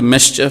run into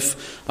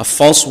mischief, a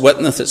false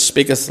witness that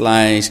speaketh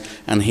lies,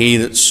 and he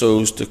that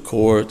sows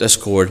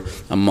discord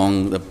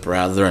among the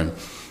brethren.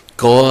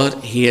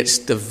 God hates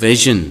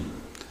division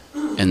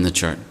in the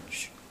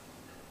church.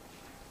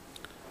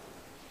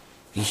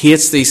 He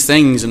hates these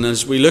things, and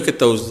as we look at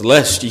those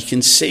lists, you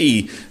can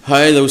see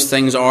how those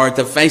things are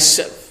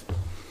divisive.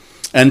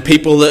 And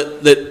people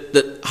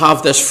that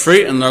have this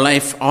fruit in their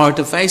life are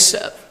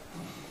divisive.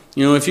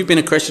 If you've been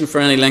a Christian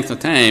for any length of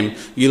time,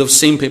 you'll have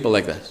seen people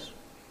like this.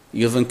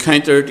 You'll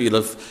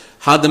have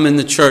had them in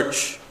the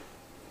church.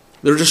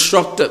 They're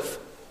destructive.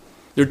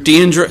 They're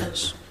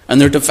dangerous. And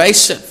they're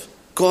divisive.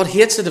 God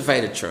hates a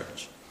divided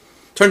church.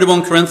 Turn to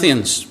 1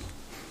 Corinthians,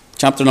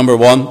 chapter number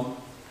 1.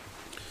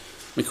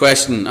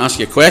 Ask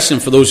you a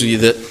question for those of you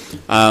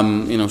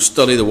that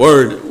study the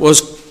Word.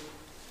 Was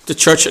the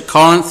church at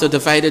Corinth a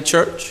divided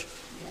church?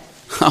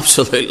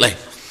 Absolutely.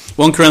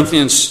 1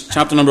 Corinthians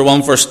chapter number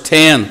 1, verse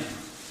 10.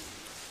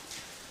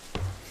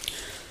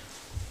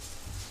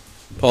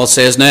 Paul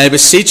says, Now I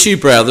beseech you,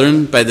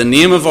 brethren, by the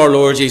name of our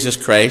Lord Jesus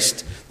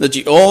Christ, that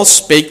you all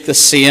speak the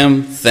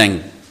same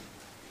thing,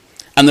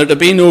 and that there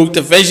be no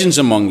divisions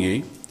among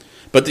you,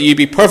 but that you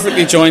be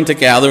perfectly joined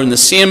together in the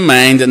same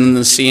mind and in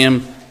the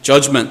same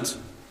judgment.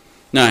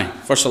 Now,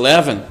 verse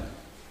 11,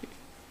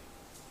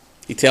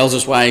 he tells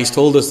us why he's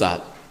told us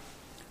that.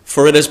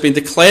 For it has been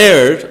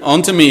declared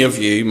unto me of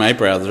you, my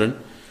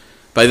brethren,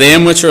 by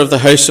them which are of the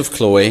house of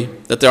Chloe,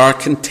 that there are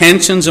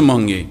contentions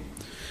among you.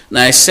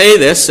 Now I say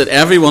this, that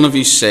every one of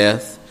you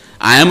saith,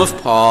 I am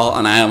of Paul,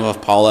 and I am of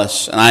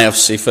Apollos, and I of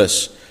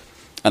Cephas,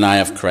 and I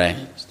of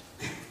Christ.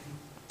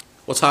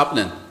 What's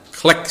happening?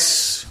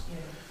 Cliques,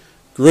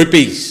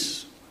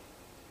 groupies,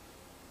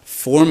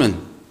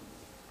 forming.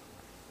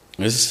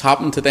 Does this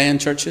happen today in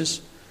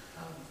churches?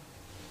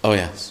 Oh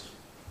yes,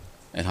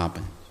 it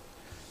happens.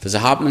 Does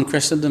it happen in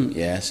Christendom?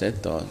 Yes,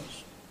 it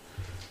does.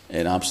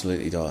 It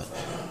absolutely does.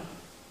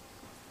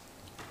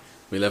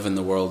 We live in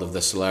the world of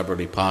the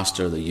celebrity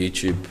pastor, the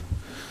YouTube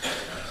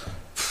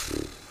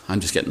I'm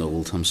just getting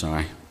old, I'm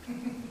sorry.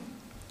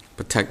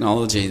 But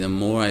technology, the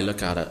more I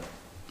look at it,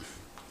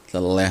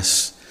 the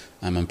less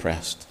I'm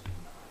impressed.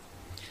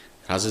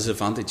 It has its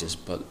advantages,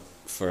 but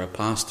for a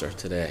pastor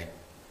today,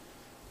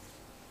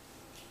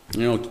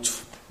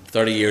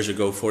 30 years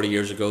ago, 40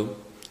 years ago,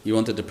 you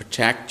wanted to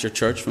protect your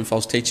church from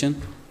false teaching.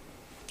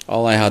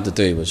 All I had to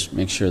do was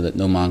make sure that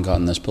no man got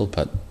in this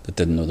pulpit that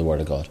didn't know the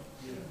Word of God.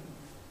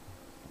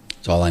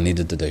 That's all I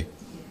needed to do.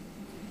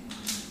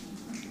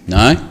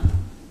 Now,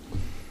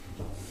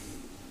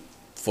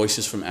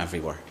 voices from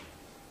everywhere.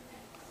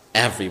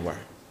 Everywhere.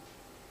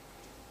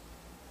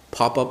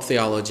 Pop-up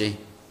theology.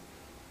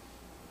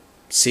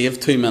 Save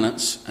 2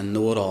 minutes and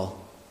know it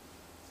all.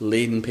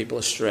 Leading people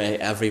astray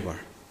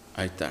everywhere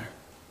out there.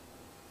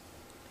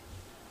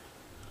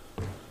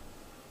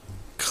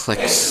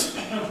 Clicks.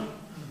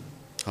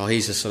 Oh,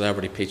 he's a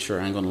celebrity preacher.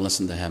 I'm going to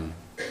listen to him.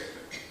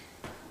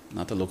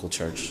 Not the local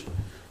church.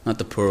 Not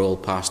the poor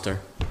old pastor.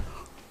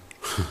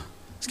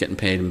 He's getting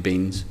paid in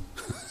beans.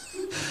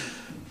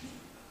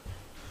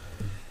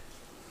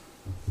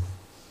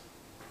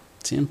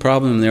 Same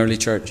problem in the early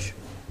church.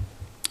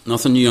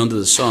 Nothing new under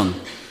the sun,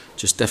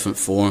 just different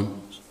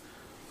forms.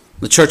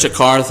 The church at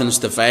Corinth is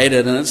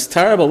divided, and it's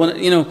terrible. When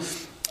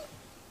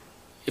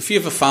if you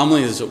have a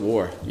family that's at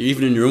war,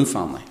 even in your own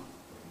family,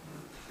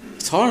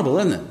 it's horrible,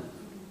 isn't it?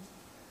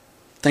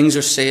 Things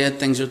are said,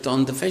 things are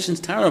done.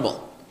 Division's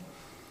terrible.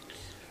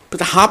 But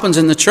that happens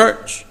in the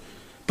church.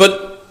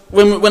 But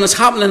when it's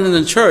happening in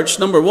the church,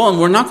 number one,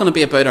 we're not going to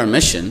be about our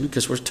mission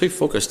because we're too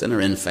focused in our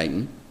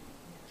infighting.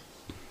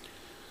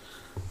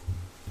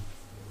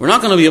 We're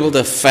not going to be able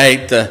to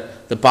fight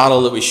the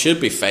battle that we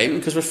should be fighting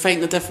because we're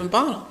fighting a different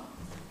battle.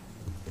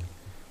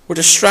 We're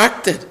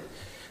distracted.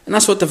 And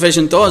that's what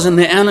division does. And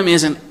the enemy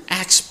is an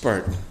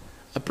expert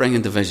at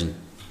bringing division.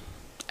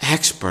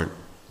 Expert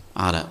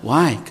at it.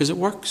 Why? Because it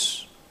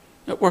works.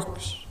 It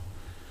works.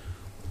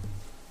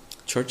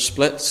 Church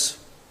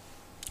splits.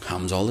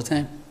 Happens all the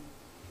time.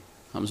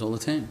 Happens all the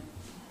time.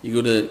 You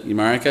go to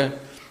America,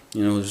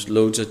 there's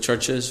loads of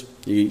churches.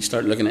 You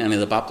start looking at any of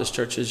the Baptist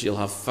churches, you'll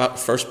have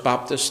First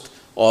Baptist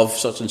of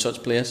such and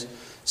such place.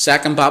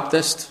 Second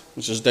Baptist,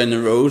 which is down the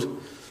road,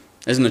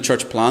 isn't a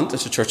church plant,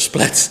 it's a church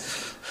split.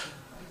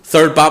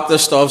 Third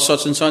Baptist of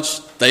such and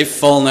such, they've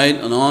fallen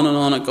out, and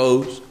on it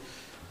goes.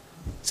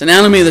 It's an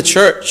enemy of the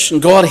church,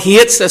 and God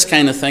hates this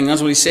kind of thing.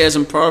 That's what he says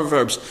in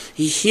Proverbs.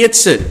 He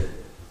hates it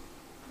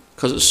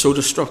because it's so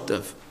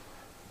destructive.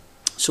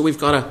 So we've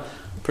got to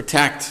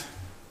protect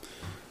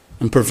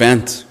and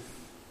prevent,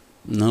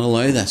 not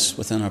allow this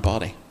within our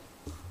body.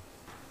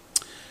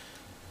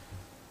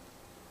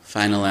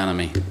 Final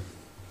enemy.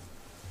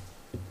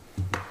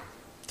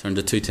 Turn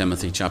to 2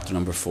 Timothy chapter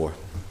number 4.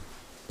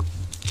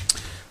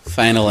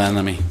 Final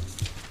enemy.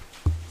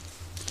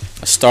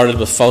 I started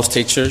with false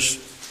teachers.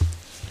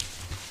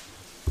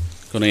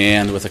 Going to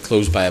end with a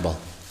closed Bible,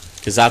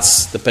 because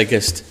that's the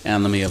biggest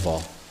enemy of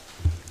all.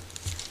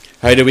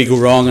 How do we go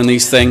wrong in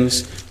these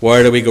things?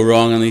 Where do we go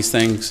wrong in these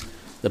things?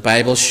 The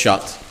Bible's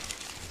shut,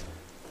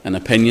 and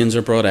opinions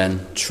are brought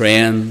in,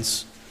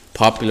 trends,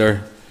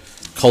 popular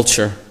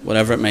culture,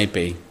 whatever it might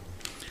be.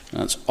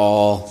 And it's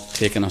all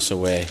taking us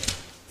away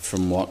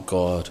from what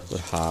God would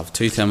have.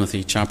 2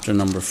 Timothy chapter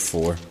number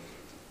 4.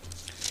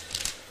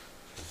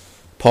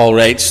 Paul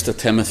writes to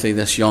Timothy,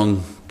 this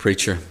young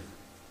preacher.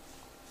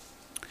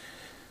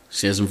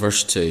 Says in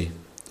verse 2,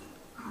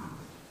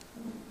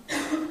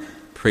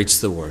 preach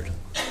the word.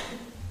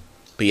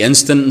 Be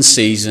instant in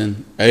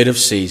season, out of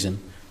season.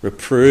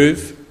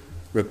 Reprove,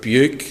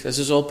 rebuke. This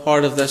is all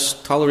part of this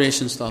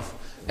toleration stuff.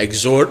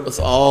 Exhort with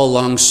all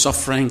long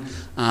suffering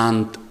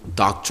and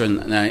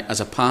doctrine. Now,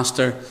 as a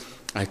pastor,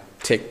 I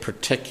take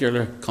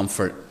particular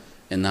comfort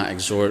in that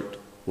exhort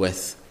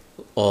with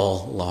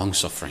all long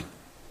suffering.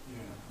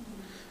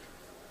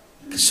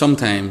 Because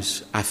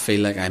sometimes I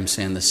feel like I'm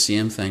saying the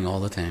same thing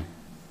all the time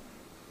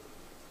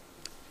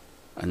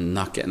and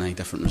not getting any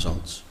different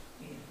results.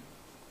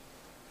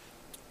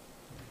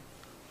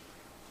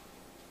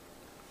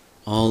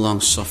 All long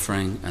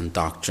suffering and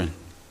doctrine.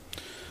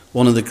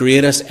 One of the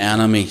greatest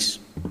enemies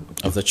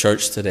of the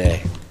church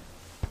today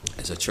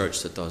is a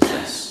church that does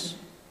this.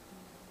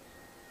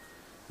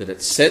 That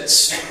it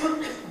sits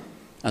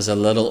as a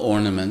little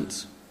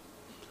ornament,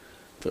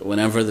 but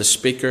whenever the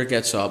speaker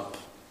gets up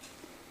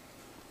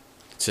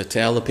to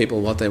tell the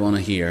people what they want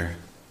to hear,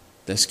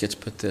 this gets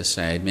put to the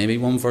side. Maybe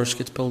one verse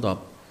gets pulled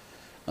up,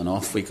 and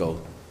off we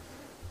go.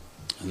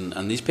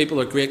 And these people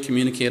are great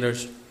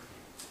communicators.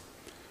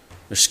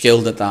 They're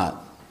skilled at that.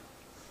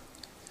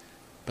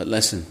 But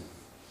listen,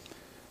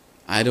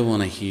 I don't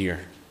want to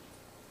hear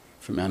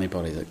from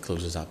anybody that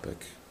closes that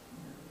book.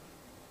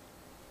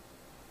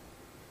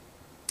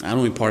 I don't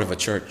want to be part of a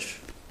church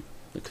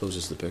that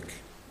closes the book.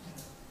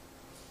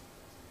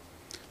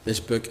 This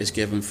book is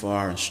given for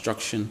our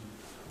instruction,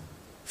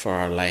 for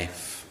our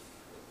life.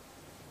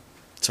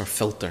 It's our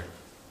filter.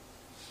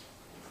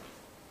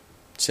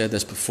 I said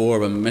this before,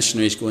 when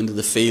missionaries go into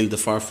the field, the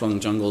far-flung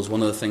jungles,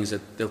 one of the things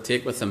that they'll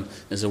take with them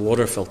is a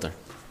water filter.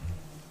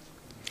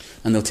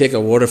 And they'll take a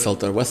water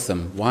filter with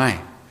them.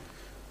 Why?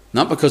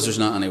 Not because there's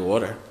not any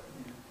water.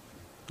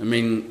 I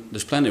mean,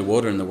 there's plenty of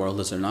water in the world,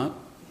 is there not?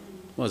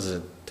 What is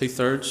it,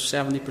 2/3,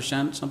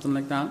 70%, something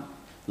like that?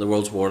 The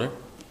world's water.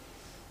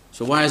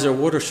 So why is there a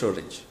water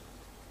shortage?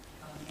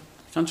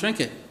 You can't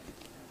drink it.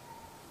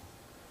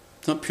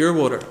 It's not pure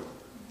water.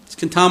 It's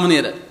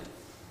contaminated.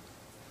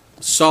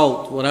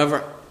 Salt,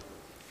 whatever.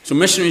 So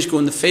missionaries go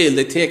in the field,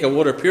 they take a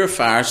water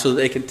purifier so that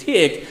they can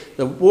take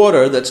the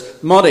water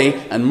that's muddy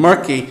and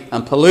murky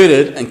and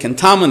polluted and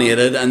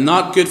contaminated and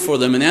not good for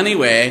them in any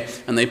way,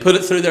 and they put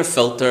it through their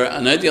filter,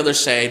 and out the other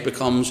side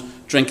becomes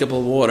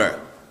drinkable water.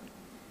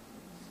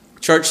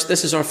 Church,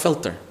 this is our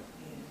filter.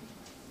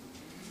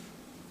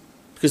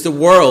 Because the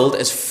world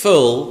is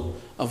full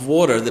of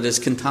water that is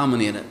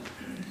contaminated.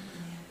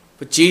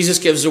 But Jesus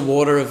gives the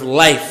water of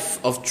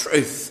life, of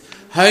truth.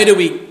 How do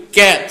we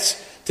get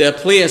to a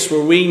place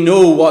where we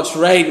know what's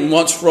right and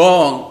what's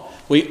wrong?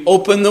 We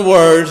open the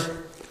Word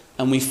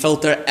and we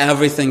filter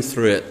everything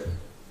through it.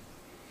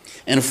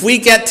 And if we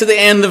get to the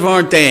end of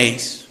our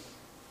days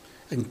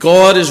and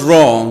God is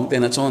wrong,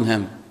 then it's on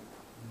Him.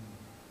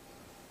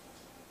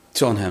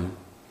 It's on Him.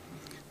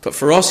 But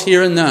for us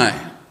here and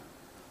now,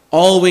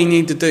 all we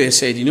need to do is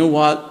say, do you know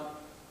what?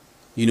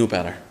 You know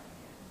better.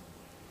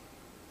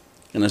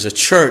 And as a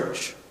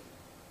church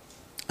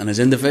and as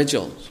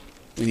individuals,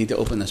 we need to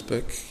open this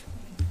book.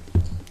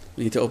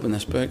 We need to open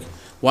this book.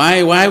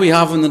 Why are we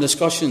having the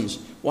discussions?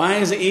 Why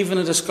is it even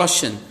a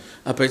discussion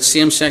about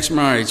same-sex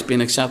marriage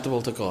being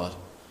acceptable to God?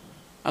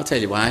 I'll tell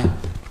you why.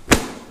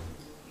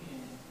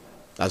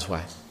 That's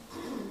why.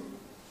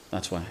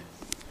 That's why.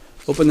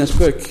 Open this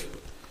book.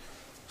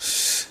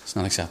 It's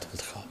not acceptable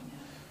to God.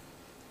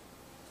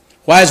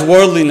 Why is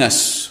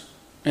worldliness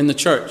in the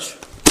church?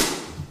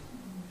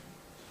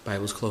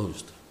 Bible's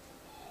closed.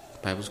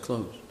 Bible's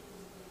closed.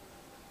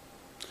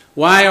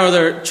 Why are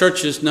there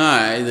churches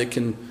now that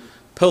can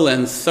pull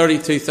in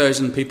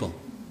 32,000 people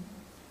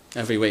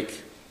every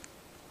week?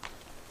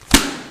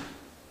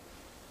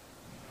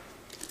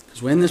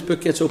 Because when this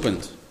book gets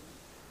opened,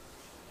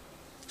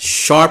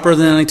 sharper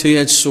than any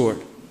two-edged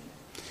sword,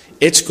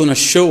 it's going to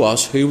show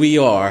us who we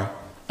are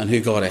and who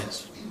God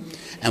is.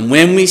 And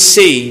when we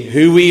see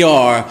who we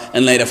are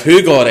in light of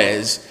who God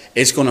is,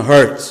 it's going to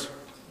hurt.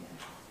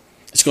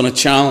 It's going to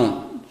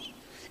challenge.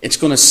 It's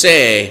going to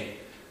say,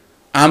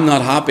 I'm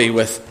not happy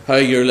with how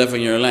you're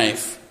living your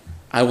life.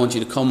 I want you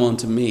to come on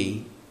to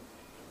me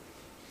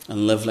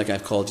and live like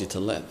I've called you to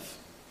live.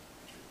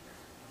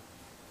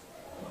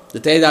 The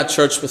day that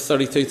church with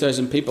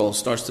 32,000 people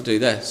starts to do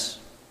this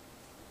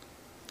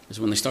is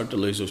when they start to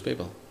lose those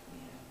people.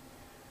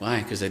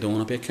 Why? Because they don't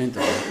want to be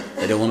accountable.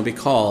 They don't want to be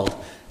called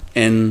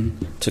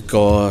into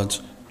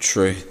God's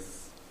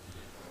truth.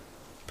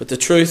 But the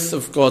truth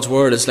of God's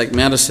word is like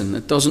medicine.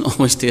 It doesn't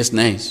always taste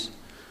nice.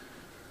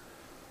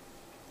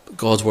 But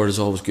God's word is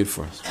always good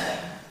for us.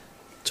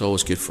 It's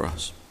always good for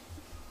us.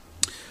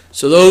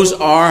 So those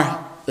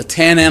are the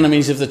 10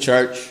 enemies of the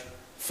church.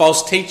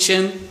 False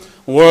teaching,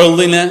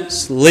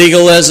 worldliness,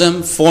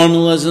 legalism,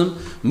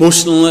 formalism,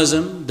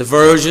 emotionalism,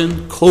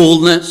 diversion,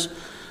 coldness,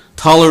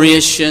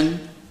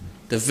 toleration,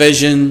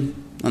 division,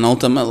 and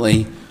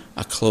ultimately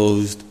a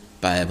closed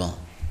Bible.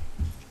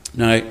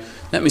 Now,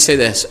 let me say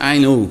this. I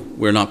know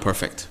we're not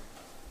perfect.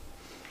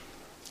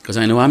 Because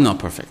I know I'm not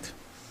perfect.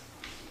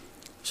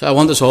 So I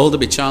want us all to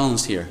be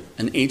challenged here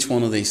in each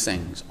one of these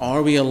things.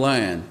 Are we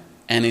allowing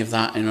any of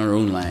that in our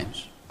own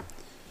lives?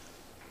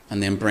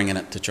 And then bringing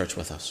it to church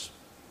with us.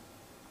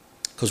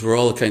 Because we're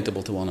all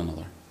accountable to one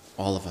another.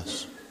 All of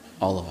us.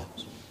 All of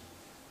us.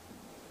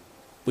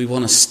 We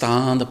want to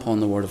stand upon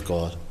the Word of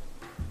God.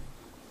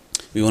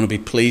 We want to be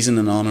pleasing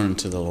and honouring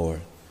to the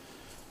Lord.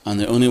 And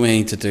the only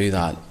way to do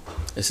that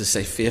is to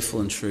stay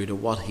faithful and true to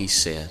what He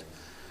said.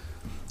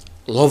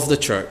 Love the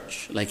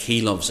church like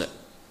He loves it.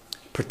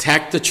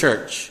 Protect the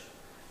church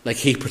like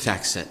He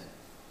protects it.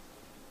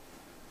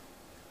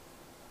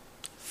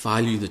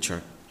 Value the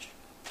church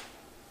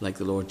like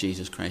the Lord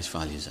Jesus Christ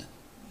values it.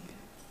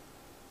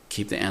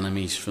 Keep the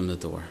enemies from the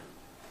door.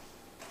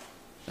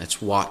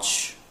 Let's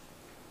watch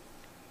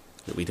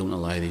that we don't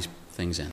allow these things in.